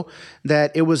so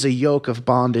that it was a yoke of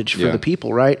bondage for the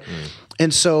people, right?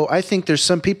 And so I think there's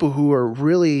some people who are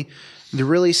really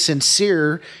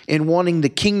sincere in wanting the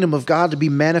kingdom of God to be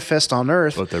manifest on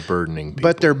earth. But they're burdening people.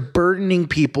 But they're burdening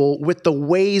people with the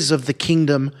ways of the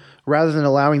kingdom rather than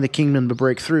allowing the kingdom to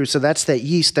break through. So that's that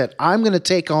yeast that I'm going to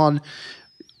take on.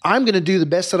 I'm going to do the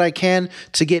best that I can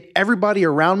to get everybody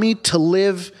around me to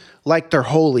live like they're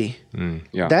holy.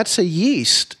 Yeah. That's a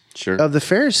yeast Sure. of the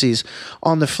Pharisees.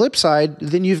 On the flip side,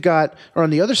 then on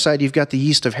the other side, you've got the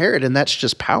yeast of Herod, and that's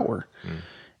just power.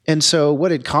 And so what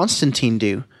did Constantine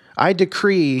do? I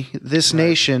decree this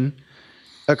nation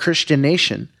a Christian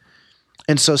nation.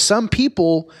 And so some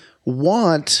people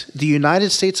want the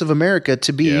United States of America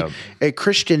to be a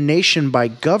Christian nation by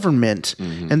government,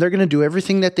 and they're going to do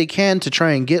everything that they can to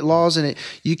try and get laws in it.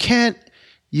 You can't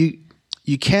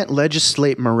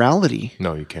legislate morality.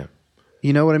 No, you can't.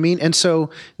 You know what I mean? And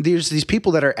so there's these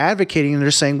people that are advocating and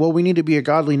they're saying, well, we need to be a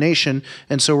godly nation.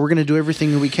 And so we're going to do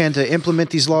everything that we can to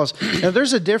implement these laws. Now,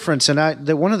 there's a difference. And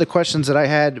one of the questions that I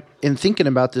had in thinking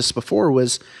about this before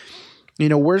was,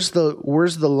 where's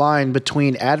the line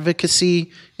between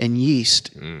advocacy and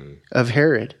yeast of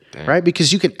Herod, right?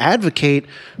 Because you can advocate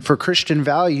for Christian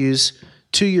values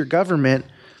to your government,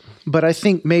 but I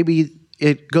think maybe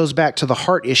it goes back to the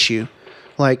heart issue.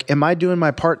 Like, am I doing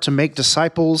my part to make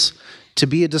disciples, to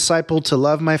be a disciple, to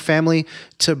love my family,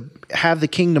 to have the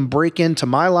kingdom break into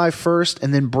my life first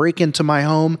and then break into my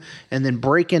home and then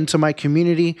break into my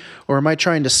community? Or am I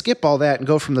trying to skip all that and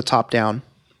go from the top down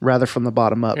rather from the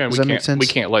bottom up? Does that make sense? We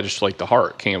can't legislate the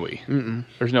heart, can we?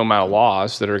 There's no amount of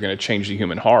laws that are going to change the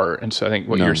human heart. And so I think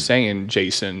what you're saying,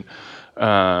 Jason, is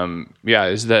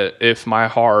that if my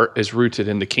heart is rooted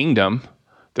in the kingdom,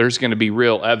 there's going to be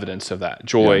real evidence of that.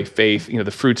 Joy, faith,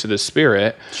 the fruits of the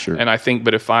Spirit. Sure. And I think,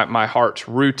 but if my heart's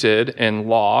rooted in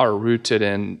law or rooted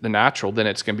in the natural, then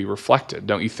it's going to be reflected,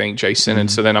 don't you think, Jason?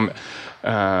 And so then I'm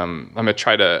going to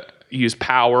try to use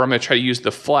power. I'm going to try to use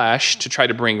the flesh to try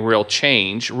to bring real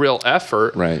change, real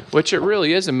effort, which it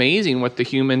really is amazing what the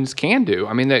humans can do.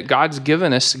 I mean, that God's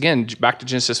given us, again, back to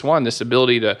Genesis 1, this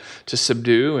ability to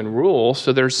subdue and rule.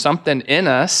 So there's something in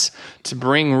us to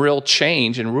bring real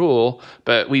change and rule,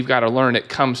 but we've got to learn it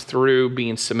comes through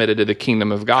being submitted to the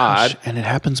kingdom of God. And it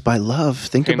happens by love.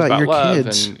 Think about your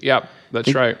kids. And,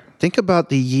 that's right. Think about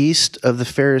the yeast of the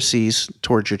Pharisees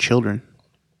towards your children.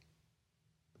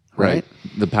 Right?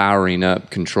 The powering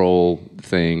up control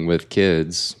thing with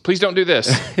kids. Please don't do this.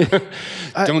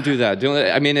 Don't do that.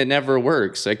 I mean, it never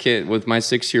works. I can't, with my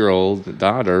 6-year-old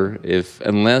daughter,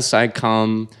 unless I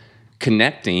come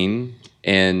connecting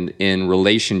and in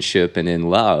relationship and in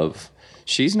love,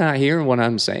 she's not hearing what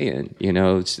I'm saying.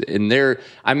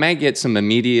 I might get some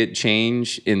immediate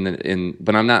change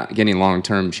but I'm not getting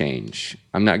long-term change.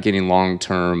 I'm not getting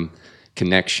long-term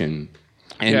connection.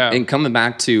 And coming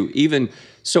back to even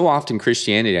so often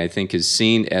Christianity, I think, is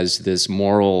seen as this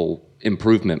moral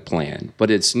improvement plan, but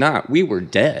it's not. We were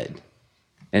dead,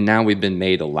 and now we've been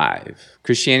made alive.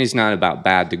 Christianity is not about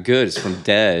bad to good. It's from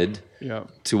dead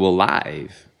to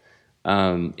alive.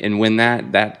 And when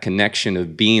that connection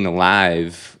of being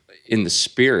alive in the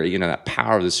Spirit, that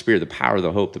power of the Spirit, the power of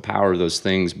the hope, the power of those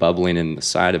things bubbling in the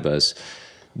side of us,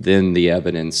 then the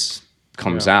evidence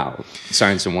comes out.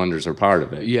 Signs and wonders are part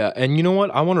of it. Yeah, and you know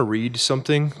what? I want to read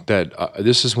something that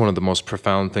this is one of the most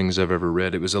profound things I've ever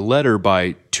read. It was a letter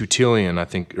by Tertullian,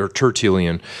 back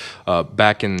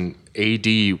in AD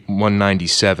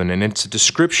 197, and it's a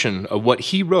description of what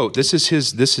he wrote. This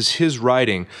is his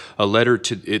writing, a letter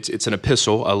to it's an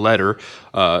epistle, a letter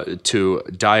to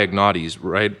Diognetus,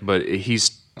 right? But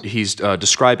he's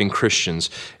describing Christians,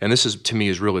 and this to me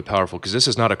is really powerful because this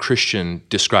is not a Christian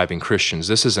describing Christians.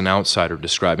 This is an outsider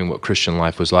describing what Christian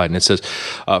life was like. And it says,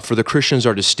 "For the Christians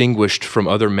are distinguished from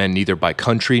other men neither by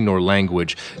country nor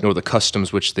language, nor the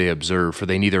customs which they observe. For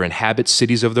they neither inhabit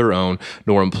cities of their own,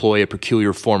 nor employ a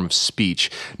peculiar form of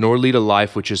speech, nor lead a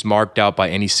life which is marked out by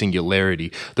any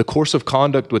singularity. The course of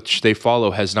conduct which they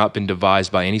follow has not been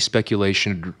devised by any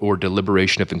speculation or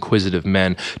deliberation of inquisitive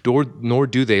men, nor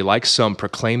do they, like some,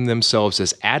 proclaim themselves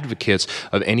as advocates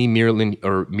of any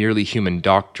merely human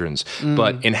doctrines,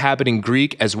 but inhabiting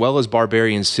Greek as well as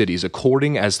barbarian cities,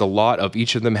 according as the lot of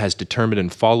each of them has determined,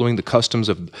 and following the customs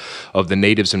of the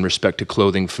natives in respect to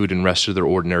clothing, food, and rest of their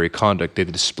ordinary conduct, they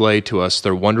display to us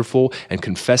their wonderful and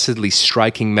confessedly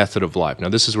striking method of life." Now,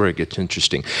 this is where it gets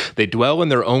interesting. "They dwell in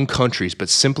their own countries, but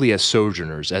simply as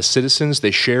sojourners. As citizens,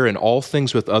 they share in all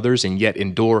things with others, and yet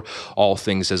endure all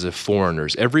things as if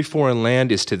foreigners. Every foreign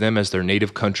land is to them as their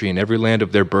native country, and every land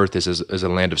of their birth is as a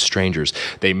land of strangers.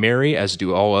 They marry, as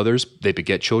do all others. They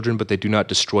beget children, but they do not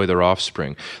destroy their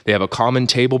offspring. They have a common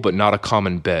table, but not a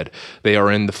common bed. They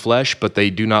are in the flesh, but they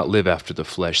do not live after the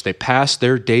flesh. They pass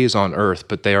their days on earth,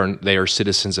 but they are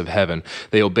citizens of heaven.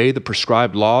 They obey the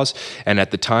prescribed laws, and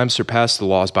at the time surpass the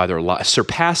laws by their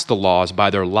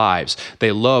lives.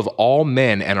 They love all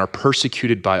men and are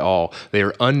persecuted by all. They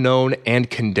are unknown and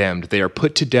condemned. They are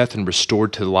put to death and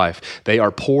restored to life. They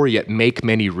are poor, yet make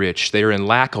many rich. They are in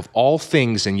lack of all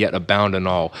things and yet abound in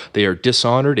all. They are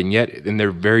dishonored, and yet in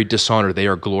their very dishonor they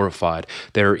are glorified.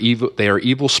 They are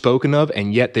evil spoken of,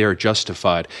 and yet they are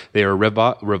justified. They are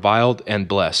reviled and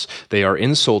blessed. They are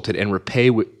insulted and repay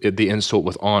the insult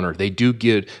with honor. They do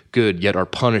good, yet are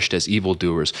punished as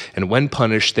evildoers. And when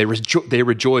punished, they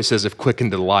rejoice as if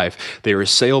quickened to life. They are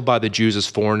assailed by the Jews as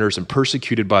foreigners and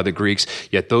persecuted by the Greeks,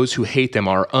 yet those who hate them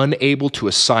are unable to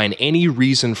assign any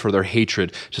reason for their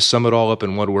hatred. To sum it all up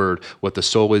in one word what the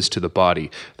soul is to the body,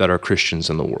 that are Christians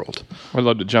in the world. I'd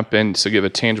love to jump in to give a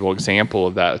tangible example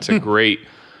of that. It's a great,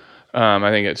 I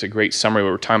think it's a great summary of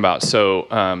what we're talking about. So,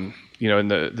 in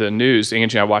the news,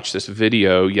 Angie and I watched this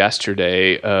video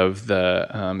yesterday of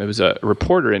it was a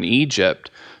reporter in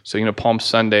Egypt. So, Palm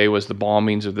Sunday was the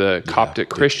bombings of the Coptic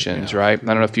Christians, right? I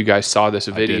don't know if you guys saw this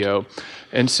video.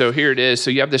 And so here it is. So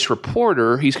you have this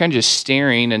reporter, he's kind of just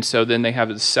staring. And so then they have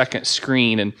the second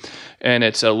screen and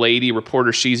it's a lady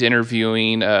reporter. She's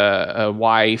interviewing a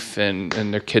wife and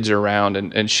their kids are around.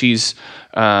 And she's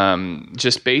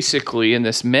just basically in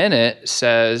this minute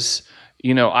says,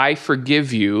 I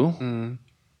forgive you.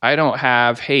 I don't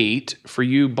have hate for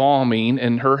you bombing.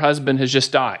 And her husband has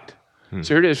just died.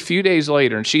 So here it is a few days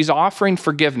later, and she's offering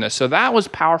forgiveness. So that was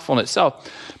powerful in itself.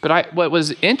 But what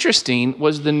was interesting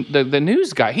was the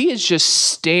news guy. He is just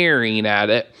staring at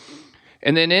it.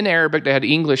 And then in Arabic, they had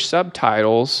English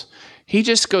subtitles. He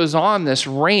just goes on this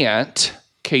rant,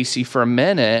 Casey, for a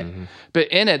minute. But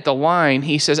in it, the line,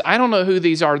 he says, I don't know who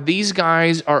these are. These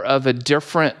guys are of a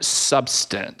different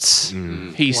substance,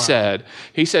 he said.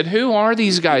 He said, who are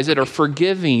these guys that are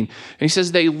forgiving? And he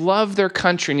says, they love their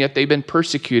country, and yet they've been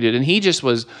persecuted. And he just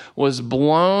was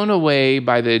blown away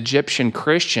by the Egyptian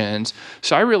Christians.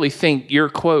 So I really think your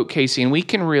quote, Casey, and we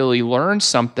can really learn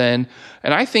something.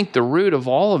 And I think the root of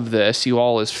all of this, you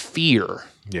all, is fear,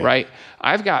 right?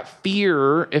 I've got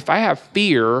fear. If I have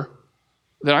fear,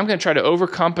 then I'm going to try to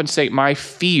overcompensate my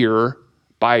fear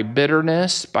by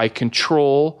bitterness, by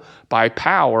control, by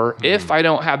power, if I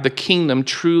don't have the kingdom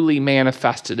truly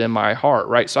manifested in my heart,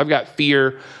 right? So I've got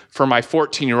fear for my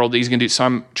 14-year-old that he's going to do, so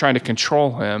I'm trying to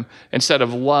control him instead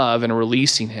of love and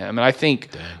releasing him. And I think,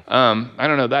 I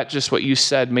don't know, that just what you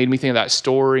said made me think of that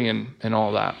story and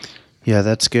all that. Yeah,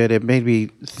 that's good. It made me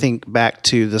think back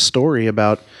to the story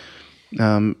about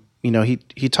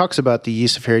he talks about the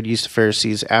yeast of Herod, yeast of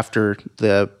Pharisees after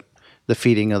the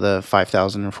feeding of the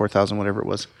 5,000 or 4,000, whatever it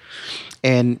was.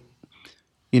 And,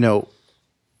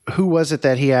 who was it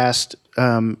that he asked,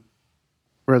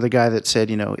 or the guy that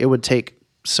said, it would take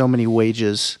so many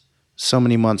wages, so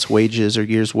many months' wages or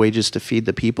years' wages to feed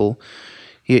the people.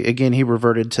 He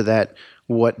reverted to that,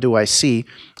 what do I see?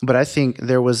 But I think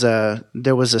there was a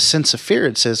sense of fear.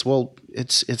 It says, well,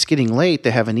 it's getting late.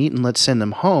 They haven't eaten. Let's send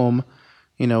them home.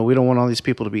 We don't want all these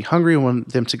people to be hungry. We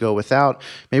want them to go without.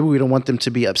 Maybe we don't want them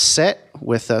to be upset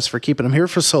with us for keeping them here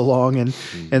for so long and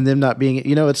them not being,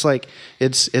 it's like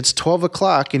it's 12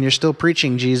 o'clock and you're still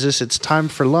preaching, Jesus. It's time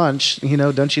for lunch.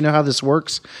 Don't you know how this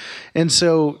works? And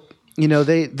so,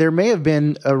 there may have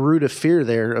been a root of fear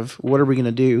there of what are we going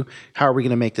to do? How are we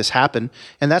going to make this happen?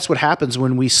 And that's what happens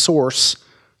when we source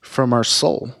from our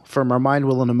soul, from our mind,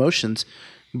 will, and emotions.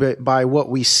 But by what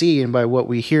we see and by what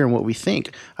we hear and what we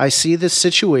think. I see this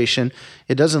situation.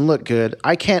 It doesn't look good.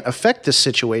 I can't affect this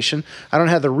situation. I don't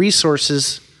have the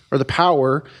resources or the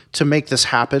power to make this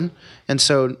happen. And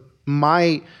so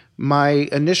my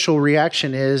initial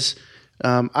reaction is,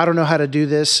 I don't know how to do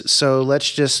this, so let's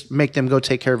just make them go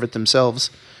take care of it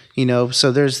themselves.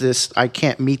 So there's this, I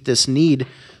can't meet this need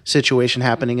situation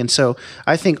happening. And so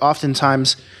I think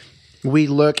oftentimes we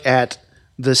look at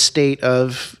the state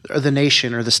of the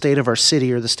nation or the state of our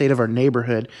city or the state of our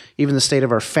neighborhood, even the state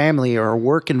of our family or our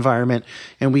work environment,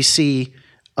 and we see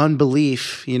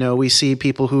unbelief. We see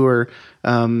people who are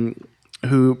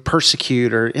who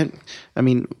persecute or,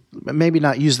 maybe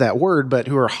not use that word, but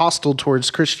who are hostile towards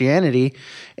Christianity,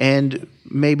 and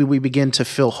maybe we begin to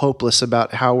feel hopeless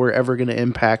about how we're ever going to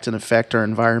impact and affect our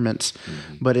environments.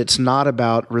 But it's not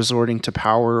about resorting to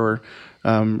power or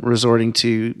resorting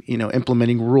to,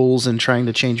 implementing rules and trying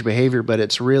to change behavior, but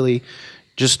it's really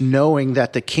just knowing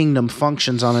that the kingdom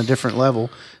functions on a different level.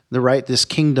 This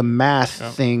kingdom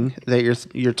math thing that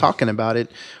you're talking about,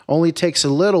 it only takes a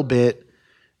little bit,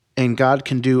 and God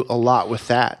can do a lot with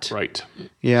that. Right.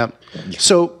 Yeah.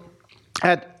 So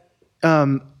let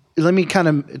me kind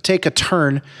of take a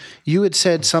turn. You had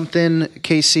said something,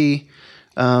 Casey,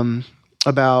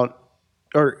 about,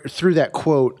 or through that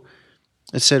quote,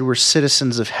 it said we're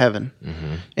citizens of heaven.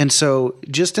 And so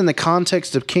just in the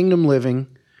context of kingdom living,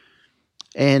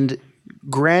 and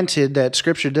granted that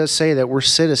Scripture does say that we're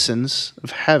citizens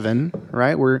of heaven,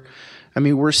 right?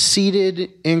 We're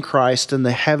seated in Christ in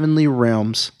the heavenly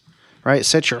realms, right?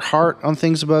 Set your heart on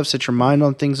things above, set your mind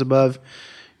on things above.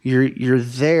 You're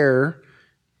there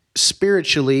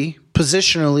spiritually,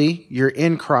 positionally, you're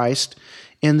in Christ,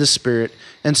 in the Spirit.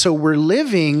 And so we're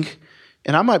living.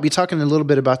 And I might be talking a little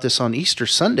bit about this on Easter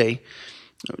Sunday,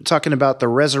 talking about the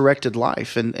resurrected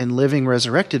life and living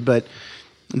resurrected. But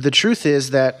the truth is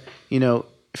that,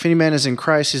 if any man is in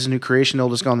Christ, he's a new creation,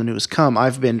 old is gone, the new has come.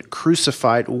 I've been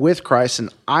crucified with Christ,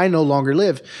 and I no longer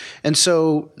live. And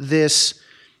so this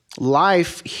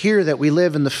life here that we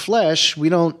live in the flesh,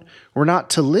 we're not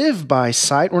to live by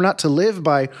sight. We're not to live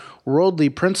by worldly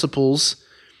principles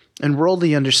and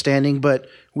worldly understanding, but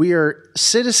we are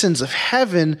citizens of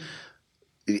heaven.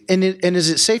 And is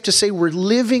it safe to say we're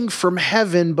living from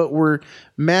heaven, but we're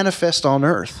manifest on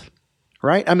earth,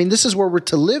 right? I mean, this is where we're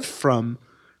to live from,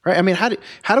 right? I mean, how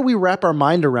do we wrap our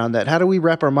mind around that? How do we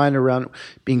wrap our mind around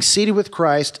being seated with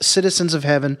Christ, citizens of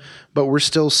heaven, but we're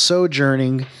still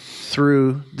sojourning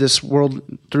through this world,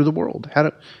 through the world?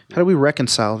 How do we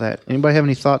reconcile that? Anybody have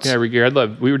any thoughts? Yeah, Regier,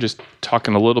 we were just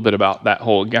talking a little bit about that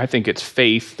whole, I think it's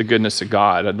faith, the goodness of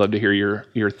God. I'd love to hear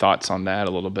your thoughts on that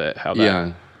a little bit.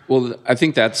 Yeah. Well, I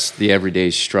think that's the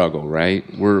everyday struggle, right?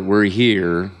 We're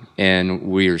here and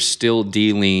we're still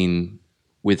dealing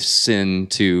with sin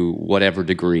to whatever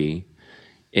degree.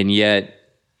 And yet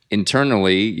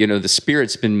internally, the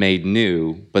spirit's been made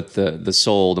new, but the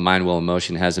soul, the mind, will,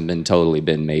 emotion hasn't been totally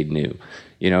been made new.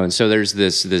 And so there's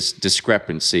this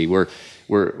discrepancy.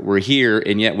 We're here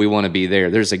and yet we want to be there.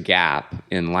 There's a gap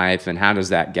in life, and how does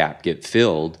that gap get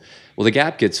filled? Well, the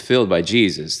gap gets filled by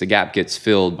Jesus. The gap gets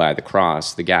filled by the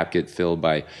cross. The gap gets filled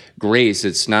by grace.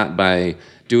 It's not by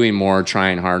doing more,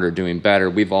 trying harder, doing better.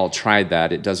 We've all tried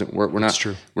that. It doesn't work.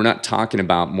 We're not talking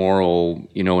about moral,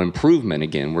 improvement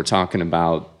again. We're talking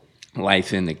about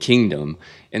life in the kingdom.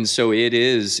 And so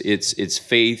it's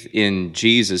faith in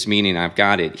Jesus, meaning I've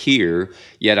got it here,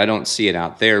 yet I don't see it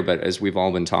out there. But as we've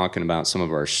all been talking about some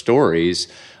of our stories,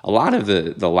 a lot of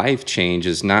the life change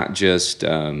is not just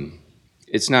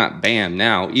it's not bam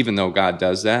now, even though God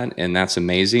does that, and that's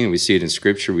amazing. We see it in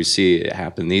Scripture. We see it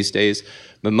happen these days.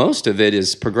 But most of it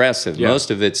is progressive. Yeah.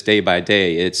 Most of it's day by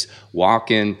day. It's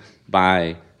walking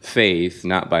by faith,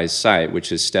 not by sight,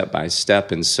 which is step by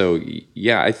step. And so,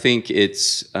 yeah, I think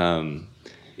it's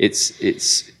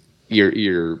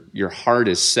your heart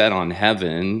is set on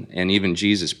heaven, and even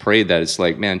Jesus prayed that. It's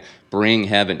like, man, bring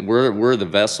heaven. We're the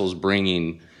vessels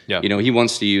bringing. Yeah. He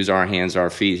wants to use our hands, our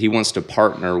feet. He wants to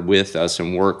partner with us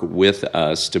and work with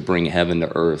us to bring heaven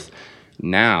to earth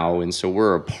now. And so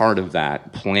we're a part of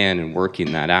that plan and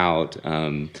working that out.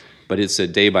 But it's a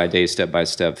day-by-day,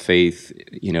 step-by-step faith,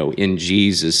 in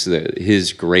Jesus.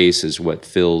 His grace is what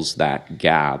fills that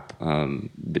gap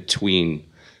between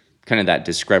kind of that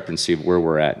discrepancy of where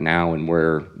we're at now and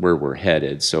where we're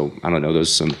headed. So I don't know.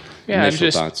 Those are some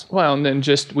initial thoughts. Well, and then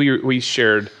we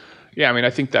shared. Yeah, I mean, I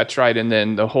think that's right. And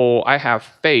then the whole, I have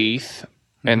faith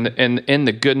in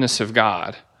the goodness of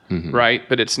God, right?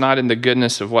 But it's not in the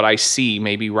goodness of what I see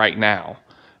maybe right now.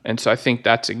 And so I think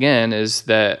that's, again, is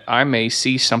that I may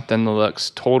see something that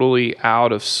looks totally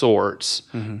out of sorts,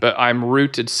 but I'm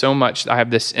rooted so much. I have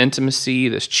this intimacy,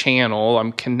 this channel.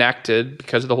 I'm connected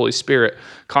because of the Holy Spirit.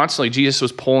 Constantly, Jesus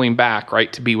was pulling back,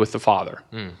 right, to be with the Father,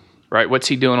 right? What's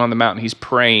he doing on the mountain? He's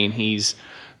praying.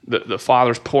 The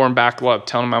Father's pouring back love,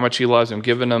 telling him how much he loves him,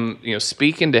 giving him,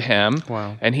 speaking to him.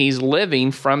 Wow. And he's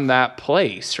living from that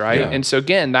place, right? Yeah. And so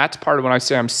again, that's part of when I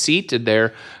say I'm seated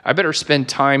there, I better spend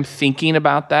time thinking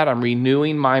about that. I'm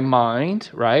renewing my mind,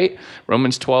 right?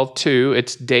 Romans 12:2,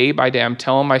 it's day by day. I'm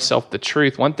telling myself the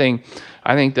truth. One thing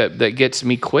I think that gets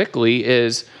me quickly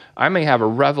is I may have a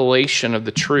revelation of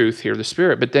the truth here, the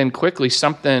Spirit, but then quickly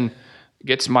something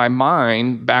gets my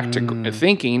mind back to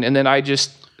thinking, and then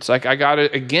it's like I got to,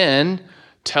 again,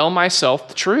 tell myself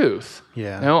the truth.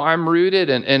 Yeah. I'm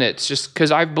rooted, and it's just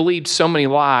because I've believed so many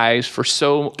lies for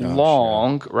so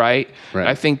long, right?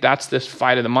 I think that's this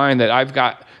fight of the mind that I've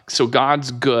got. So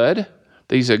God's good.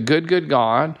 He's a good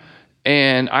God,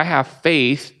 and I have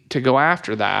faith to go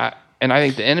after that. And I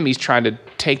think the enemy's trying to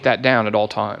take that down at all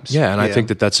times. Yeah, and I think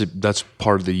that's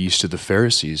part of the yeast of the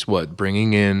Pharisees.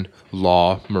 Bringing in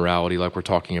law, morality, like we're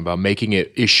talking about, making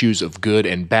it issues of good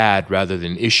and bad rather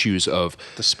than issues of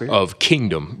the Spirit, of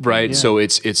kingdom, right? Yeah. So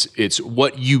it's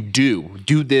what you do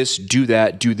this, do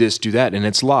that, do this, do that, and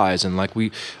it's lies. And like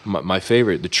my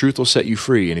favorite, the truth will set you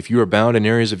free. And if you are bound in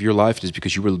areas of your life, it is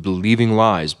because you were believing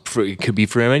lies. It could be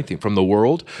from anything, from the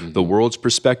world, the world's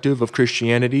perspective of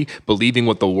Christianity, believing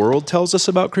what the world tells us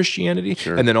about Christianity,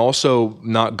 and then also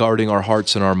not guarding our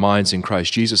hearts and our minds in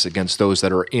Christ Jesus against those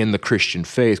that are in the Christian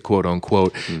faith, quote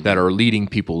unquote, that are leading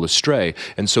people astray.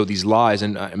 And so these lies,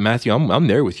 and Matthew, I'm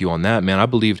there with you on that, man. I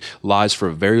believed lies for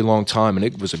a very long time, and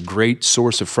it was a great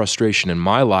source of frustration in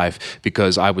my life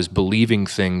because I was believing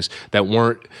things that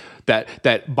weren't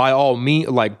that by all means,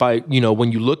 like by, you know,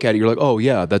 when you look at it, you're like, oh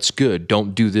yeah, that's good.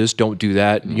 Don't do this, don't do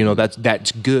that. You know,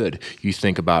 that's good. You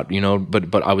think about, you know,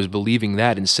 but I was believing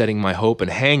that and setting my hope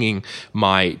and hanging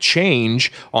my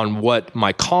change on what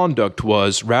my conduct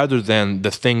was rather than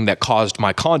the thing that caused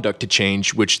my conduct to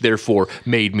change, which therefore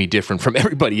made me different from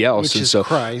everybody else. Which and is so,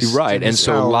 Christ right. and And his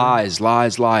so power.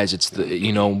 lies. It's the,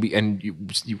 you know,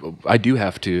 I do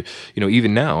have to, you know,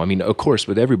 even now, I mean, of course,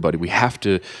 with everybody, we have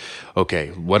to,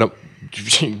 okay,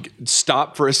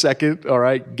 stop for a second, all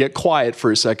right, get quiet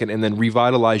for a second, and then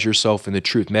revitalize yourself in the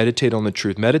truth. Meditate on the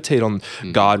truth. Meditate on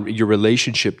God, your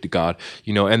relationship to God,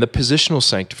 you know, and the positional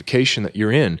sanctification that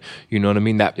you're in. You know what I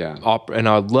mean? That, and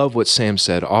I love what Sam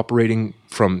said, operating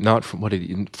from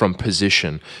from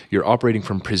position. You're operating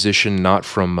from position, not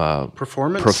from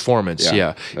Performance? Performance,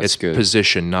 yeah. That's It's good.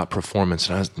 position, not performance.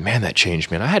 And that changed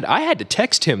me. And I had to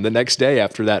text him the next day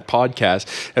after that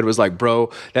podcast and was like, bro,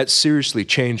 that seriously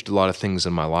changed a lot of things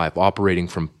in my life, operating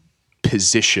from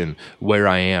position where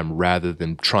I am rather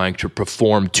than trying to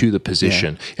perform to the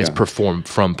position. It's perform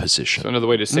from position. So another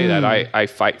way to say that, I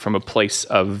fight from a place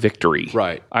of victory.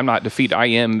 Right. I'm not defeated. I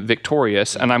am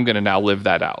victorious, and I'm going to now live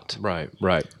that out. Right.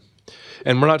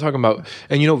 And we're not talking about,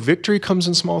 and you know, victory comes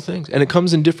in small things, and it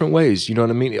comes in different ways. You know what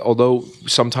I mean? Although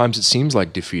sometimes it seems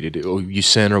like defeated, or you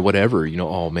sin or whatever. You know,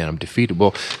 oh man, I'm defeated.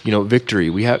 Well, you know, victory.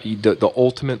 We have the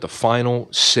ultimate, the final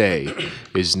say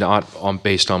is not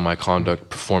based on my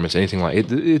conduct, performance, anything like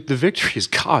it. The victory is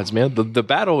God's, man. The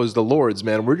battle is the Lord's,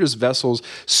 man. We're just vessels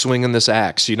swinging this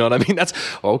axe. You know what I mean? That's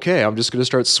okay. I'm just going to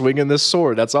start swinging this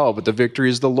sword. That's all. But the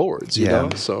victory is the Lord's. You know?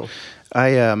 So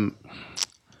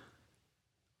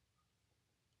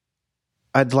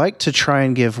I'd like to try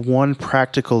and give one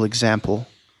practical example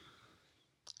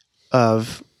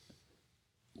of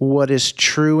what is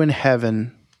true in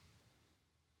heaven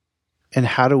and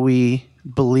how do we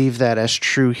believe that as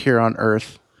true here on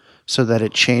earth so that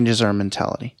it changes our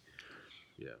mentality.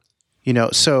 Yeah. You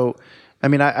know, so, I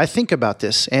mean, I think about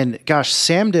this, and gosh,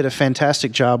 Sam did a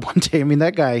fantastic job one day. I mean,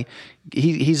 that guy,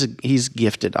 he's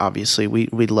gifted, obviously. We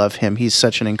love him. He's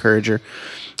such an encourager.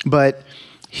 But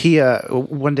he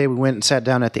one day we went and sat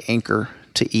down at the Anchor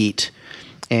to eat,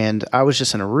 and I was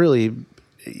just in a really,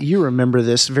 you remember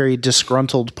this, very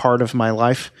disgruntled part of my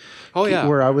life. Oh yeah,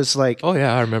 where I was like, oh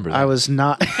yeah, I remember that. I was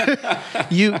not.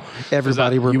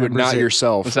 Everybody remembers you would not it.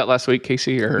 yourself. Was that last week,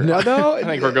 Casey? Or No. I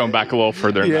think we're going back a little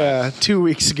further. than that. Yeah, 2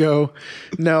 weeks ago.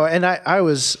 No, and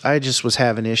I just was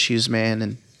having issues, man,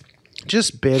 and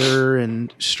just bitter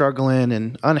and struggling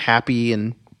and unhappy,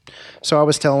 and so I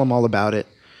was telling him all about it.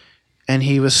 And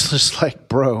he was just like,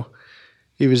 bro,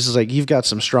 he was just like, you've got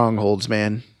some strongholds,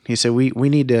 man. He said, we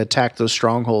need to attack those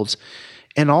strongholds.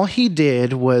 And all he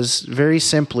did was very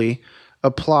simply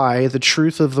apply the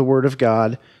truth of the Word of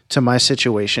God to my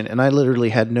situation. And I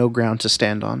literally had no ground to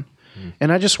stand on.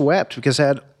 And I just wept because I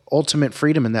had ultimate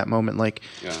freedom in that moment. Like,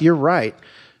 you're right.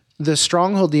 The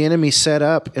stronghold the enemy set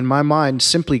up in my mind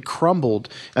simply crumbled.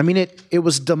 I mean, it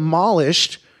was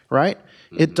demolished, right?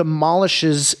 It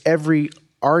demolishes every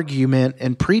argument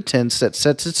and pretense that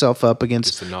sets itself up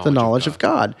against the knowledge of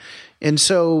God. And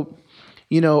so,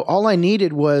 you know, all I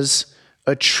needed was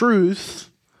a truth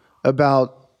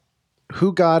about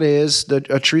who God is,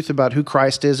 a truth about who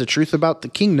Christ is, a truth about the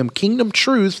kingdom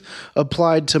truth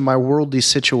applied to my worldly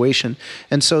situation.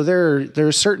 And so there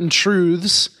are certain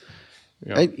truths,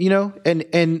 you know,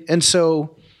 and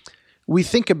so we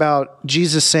think about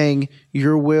Jesus saying,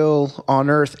 your will on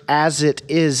earth as it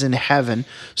is in heaven.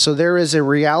 So there is a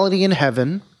reality in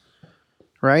heaven,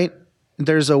 right?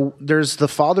 There's the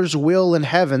Father's will in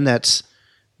heaven that's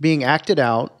being acted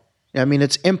out. I mean,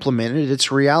 it's implemented,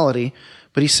 it's reality.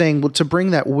 But he's saying, well, to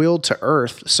bring that will to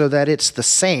earth so that it's the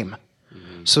same,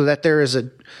 so that there is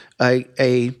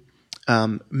a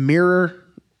mirror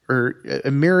or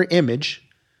a mirror image,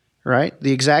 right?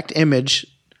 The exact image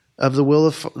of the will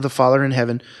of the Father in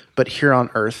heaven, but here on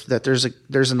earth, that there's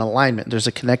an alignment, there's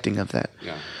a connecting of that.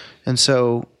 Yeah. And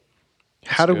so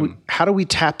how do we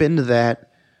tap into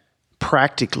that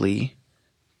practically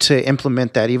to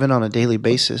implement that even on a daily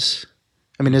basis?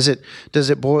 I mean, does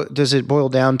it boil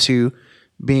down to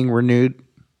being renewed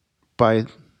by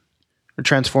or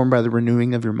transformed by the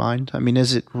renewing of your mind? I mean,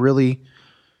 does it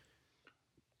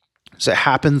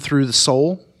happen through the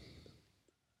soul?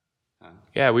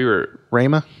 Yeah, we were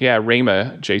Rhema? Yeah,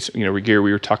 Rhema, Jason, you know, Regier,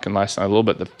 we were talking last night a little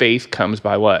bit. The faith comes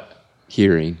by what?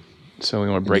 Hearing. So we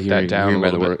want to break that down a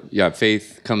little bit. Yeah,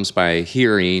 faith comes by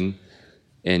hearing,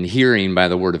 and hearing by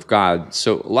the word of God.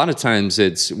 So a lot of times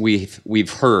it's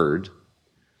we've heard,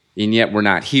 and yet we're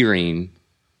not hearing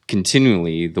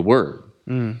continually the word.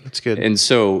 That's good. And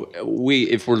so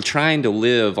if we're trying to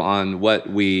live on what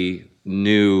we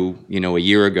knew, a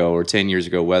year ago or 10 years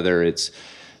ago, whether it's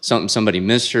something somebody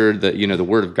misheard, the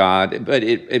Word of God, but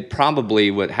it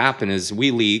probably what happened is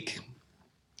we leak.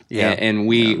 Yeah. And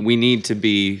we need to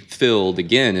be filled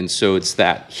again. And so it's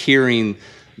that hearing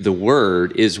the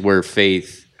Word is where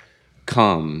faith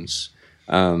comes.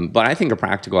 But I think a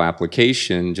practical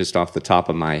application, just off the top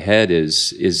of my head,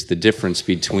 is the difference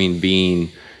between being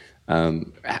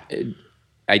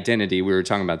identity. We were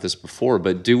talking about this before,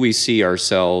 but do we see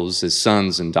ourselves as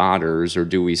sons and daughters, or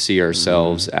do we see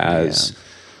ourselves as,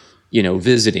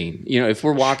 visiting? If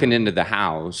we're walking into the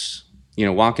house,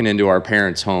 walking into our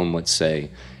parents' home, let's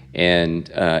say, and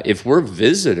if we're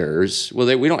visitors,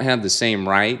 well, we don't have the same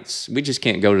rights. We just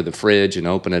can't go to the fridge and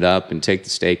open it up and take the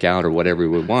steak out or whatever we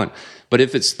would want. But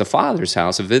if it's the Father's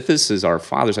house, if this is our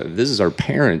Father's house, if this is our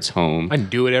parents' home, I can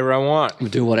do whatever I want. we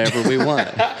do whatever we want.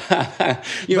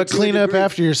 But clean up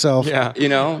after yourself. Yeah.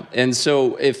 And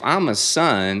so if I'm a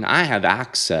son, I have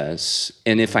access.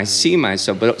 And if I see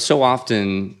myself, but so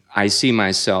often I see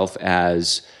myself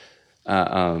as,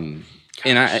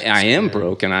 and I am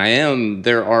broken.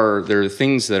 There are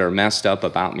things that are messed up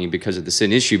about me because of the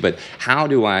sin issue, but how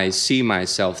do I see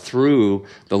myself through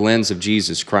the lens of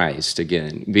Jesus Christ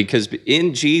again? Because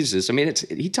in Jesus,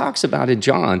 he talks about in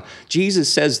John,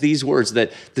 Jesus says these words,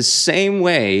 that the same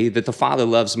way that the Father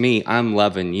loves me, I'm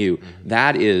loving you.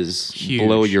 That is Huge.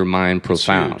 Blow your mind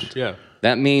profound. Huge. Yeah.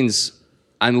 That means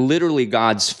I'm literally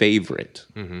God's favorite,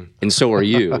 and so are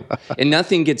you. And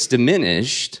nothing gets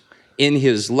diminished in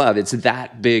his love. It's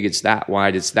that big, it's that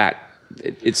wide, it's that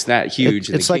huge.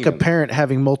 It's like a parent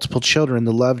having multiple children.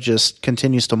 The love just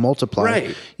continues to multiply.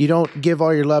 Right. You don't give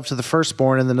all your love to the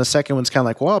firstborn, and then the second one's kind of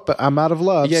like, well, but I'm out of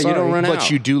love. Yeah, Sorry. you don't run out. But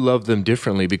you do love them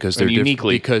differently because they're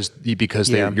uniquely. because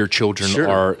your children Sure.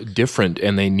 are different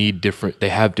and they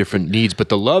have different needs. But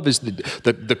the love is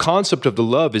the concept of the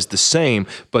love is the same,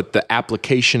 but the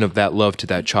application of that love to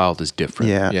that child is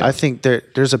different. Yeah, I think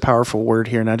there's a powerful word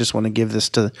here, and I just want to give this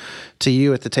to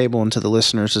you at the table and to the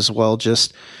listeners as well,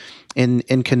 just in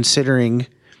considering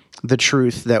the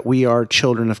truth that we are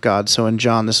children of God. So in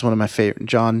John, this is one of my favorite,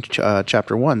 John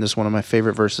chapter 1, this is one of my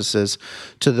favorite verses, says,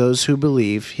 to those who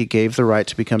believe, he gave the right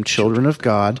to become children of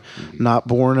God, not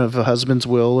born of a husband's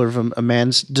will or of a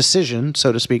man's decision,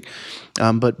 so to speak,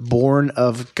 but born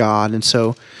of God. And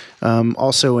so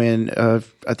also in,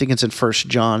 I think it's in 1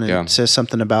 John, and it says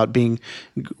something about being,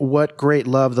 what great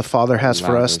love the Father has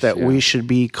for us, that we should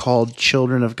be called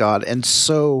children of God. And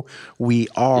so we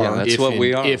are. Yeah, that's what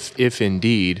we are. If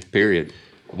indeed. Period.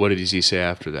 What did he say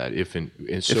after that? If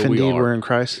indeed we're in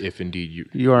Christ. If indeed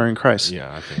you are in Christ.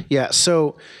 Yeah, I think. Yeah,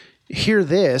 so hear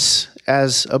this,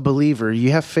 as a believer,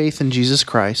 you have faith in Jesus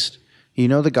Christ. You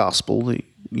know the gospel.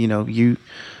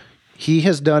 He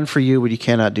has done for you what you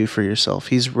cannot do for yourself.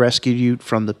 He's rescued you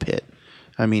from the pit.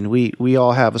 I mean, we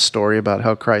all have a story about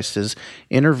how Christ has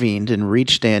intervened and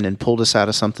reached in and pulled us out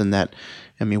of something that,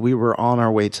 we were on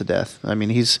our way to death.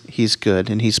 He's good,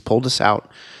 and he's pulled us out.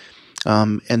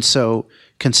 And so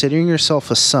considering yourself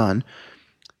a son,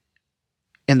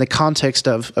 in the context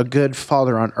of a good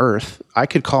father on earth, I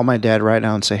could call my dad right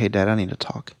now and say, hey, Dad, I need to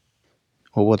talk.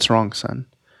 Well, what's wrong, son?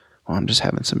 Well, I'm just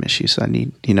having some issues. I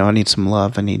need some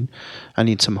love. I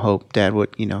need some hope. Dad,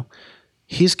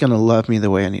 he's going to love me the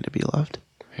way I need to be loved.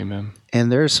 Amen.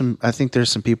 And I think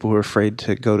there's some people who are afraid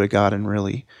to go to God and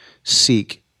really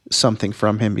seek something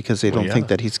from him because they don't think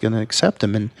that he's going to accept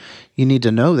them. And you need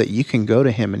to know that you can go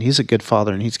to him, and he's a good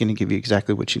father, and he's going to give you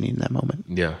exactly what you need in that moment.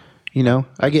 Yeah.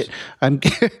 I'm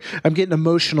getting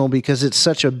emotional because it's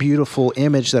such a beautiful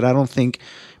image that I don't think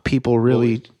people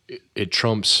really. It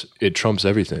trumps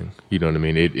everything. You know what I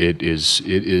mean? It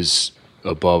is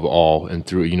above all and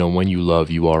through. When you love,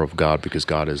 you are of God, because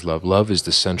God is love. Love is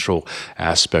the central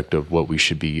aspect of what we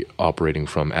should be operating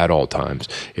from at all times.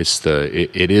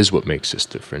 It is what makes us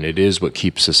different. It is what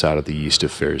keeps us out of the yeast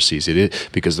of Pharisees. It is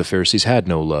because the Pharisees had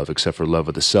no love except for love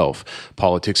of the self.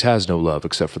 Politics has no love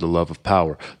except for the love of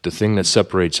power. The thing that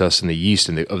separates us in the yeast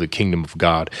of the kingdom of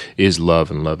God is love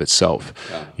and love itself.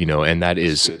 And that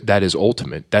is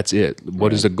ultimate. That's it.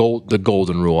 What is the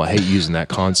golden rule? I hate using that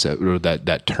concept or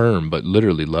that term, but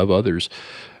literally love others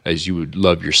as you would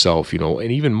love yourself,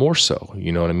 and even more so, you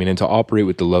know what I mean? And to operate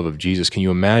with the love of Jesus, can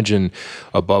you imagine,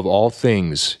 above all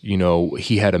things,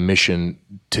 he had a mission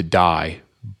to die,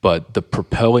 but the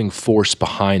propelling force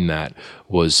behind that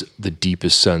was the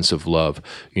deepest sense of love,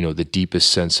 the deepest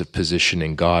sense of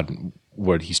positioning God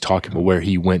what he's talking about, where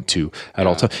he went to at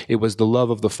all times. It was the love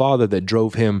of the Father that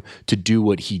drove him to do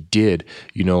what he did,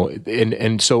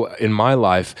 and so in my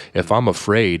life, if I'm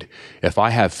afraid, if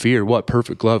I have fear, what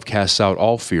perfect love casts out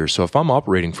all fear. So if I'm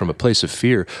operating from a place of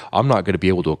fear, I'm not going to be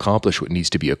able to accomplish what needs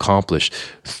to be accomplished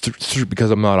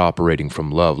because I'm not operating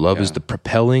from love. Love is the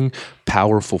propelling,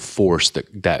 powerful force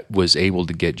that was able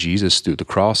to get Jesus through the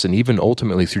cross, and even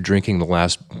ultimately through drinking the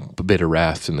last bit of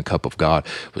wrath in the cup of God,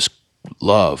 was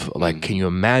love. Like, can you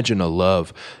imagine a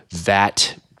love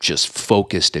that just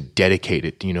focused and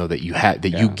dedicated, that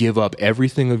you give up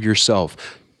everything of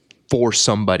yourself for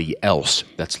somebody else?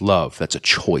 That's love. That's a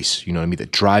choice. You know what I mean? The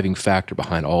driving factor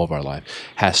behind all of our life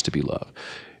has to be love.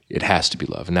 It has to be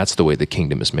love. And that's the way the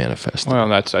kingdom is manifested. Well,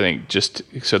 that's, I think, just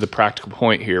so the practical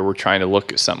point here, we're trying to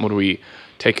look at something. What are we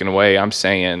taking away? I'm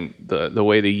saying the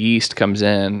way the yeast comes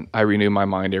in, I renew my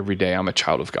mind every day. I'm a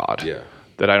child of God. Yeah.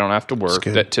 That I don't have to work,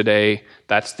 that today,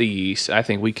 that's the yeast. I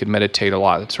think we could meditate a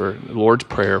lot. That's where the Lord's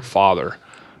Prayer, Father,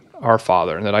 our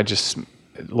Father, and that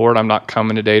Lord, I'm not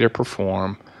coming today to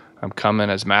perform. I'm coming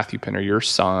as Matthew Penner, your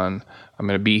son. I'm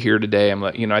going to be here today.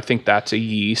 I think that's a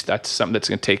yeast. That's something that's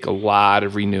going to take a lot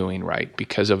of renewing, right?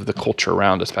 Because of the culture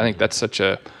around us. But I think that's such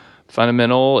a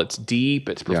fundamental, it's deep,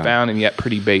 it's profound, and yet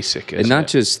pretty basic. And not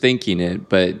just thinking it,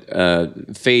 but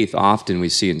faith often we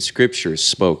see in Scripture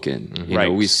spoken.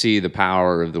 Right. We see the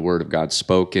power of the Word of God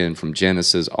spoken from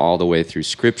Genesis all the way through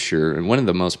Scripture. And one of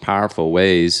the most powerful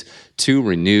ways to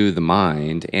renew the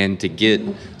mind and to get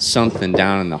something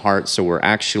down in the heart, so we're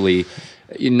actually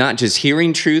not just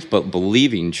hearing truth, but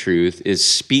believing truth, is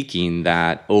speaking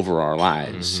that over our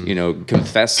lives,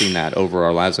 confessing that over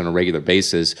our lives on a regular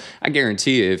basis. I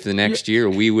guarantee you, if the next year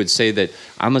we would say that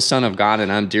I'm a son of God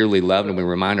and I'm dearly loved, and we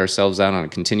remind ourselves that on a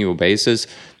continual basis,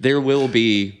 there will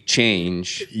be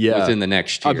change within the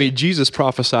next year. I mean, Jesus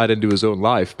prophesied into his own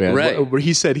life, man. Right. Where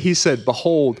he said,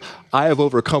 behold, I have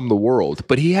overcome the world,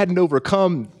 but he hadn't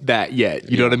overcome that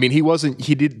yet. You know what I mean?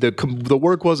 The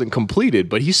work wasn't completed,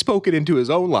 but he spoke it into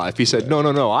his own life. He said,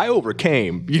 no, I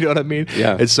overcame. You know what I mean?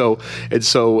 Yeah. And so,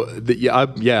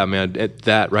 man,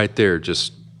 that right there,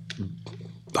 just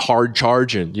hard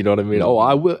charging. You know what I mean? Oh,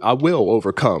 I will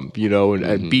overcome.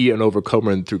 And be an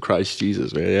overcomer through Christ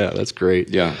Jesus, man. Yeah, that's great.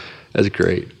 Yeah, that's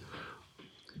great.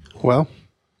 Well,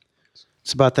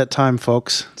 it's about that time,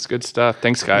 folks. It's good stuff.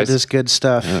 Thanks, guys. It is good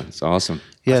stuff. yeah, it's awesome.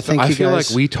 Yeah, thank you guys. I feel like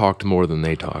we talked more than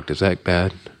they talked. Is that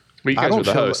bad? But you guys are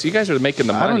the hosts. You guys are making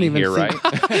the money here, right?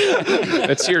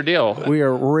 That's your deal. We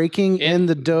are raking in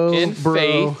the dough, in bro.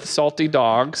 faith, salty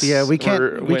dogs. Yeah, we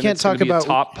can't talk about a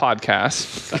top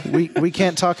podcast. we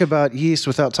can't talk about yeast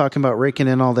without talking about raking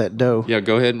in all that dough. Yeah,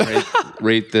 go ahead and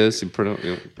rate this and put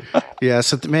it. Yeah,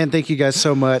 so man, thank you guys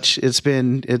so much. It's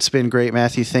been great,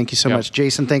 Matthew. Thank you so much,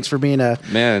 Jason. Thanks for being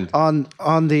on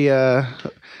the.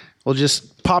 Well,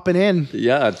 just popping in.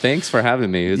 Yeah, thanks for having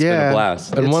me. It's been a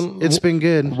blast. And it's been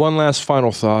good. One last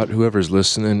final thought. Whoever's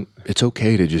listening, it's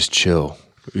okay to just chill.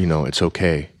 It's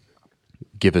okay.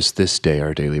 Give us this day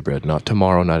our daily bread, not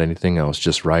tomorrow, not anything else.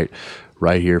 Just right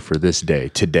here for this day,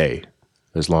 today,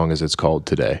 as long as it's called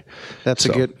today. That's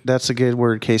a good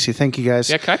word, Casey. Thank you guys.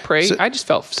 Yeah, can I pray? I just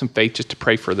felt some faith just to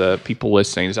pray for the people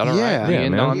listening. Is that all right? Yeah,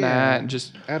 man. On that, and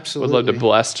just absolutely would love to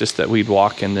bless just that we'd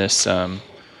walk in this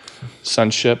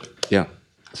sonship. Yeah.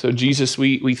 So Jesus,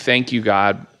 we thank you,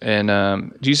 God,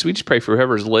 and Jesus, we just pray for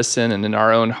whoever's listening, and in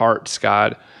our own hearts,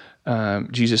 God,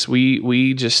 Jesus,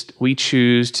 we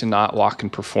choose to not walk in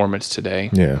performance today.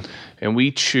 Yeah. And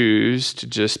we choose to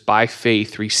just by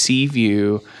faith receive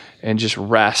you and just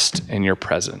rest in your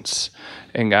presence.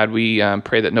 And God, we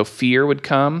pray that no fear would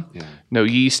come, no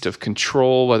yeast of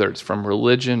control, whether it's from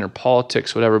religion or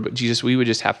politics, whatever. But Jesus, we would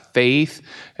just have faith,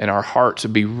 and our hearts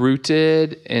would be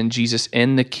rooted in Jesus,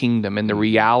 in the kingdom, in the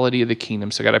reality of the kingdom.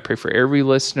 So God, I pray for every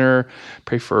listener,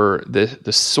 pray for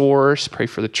the source, pray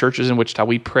for the churches in Wichita.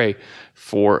 We pray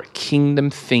for kingdom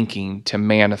thinking to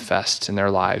manifest in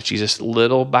their lives, Jesus,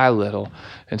 little by little.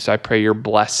 And so I pray your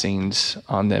blessings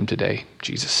on them today,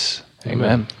 Jesus.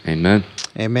 Amen. Amen.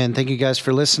 Amen. Thank you guys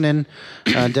for listening.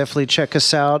 Definitely check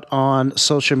us out on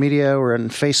social media. We're on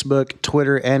Facebook,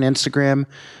 Twitter, and Instagram.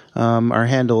 Our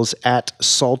handle is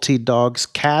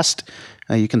 @SaltyDogsCast.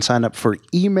 You can sign up for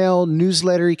email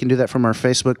newsletter. You can do that from our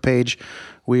Facebook page.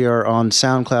 We are on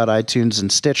SoundCloud, iTunes,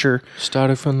 and Stitcher.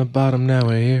 Started from the bottom, now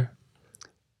we're here.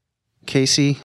 Casey,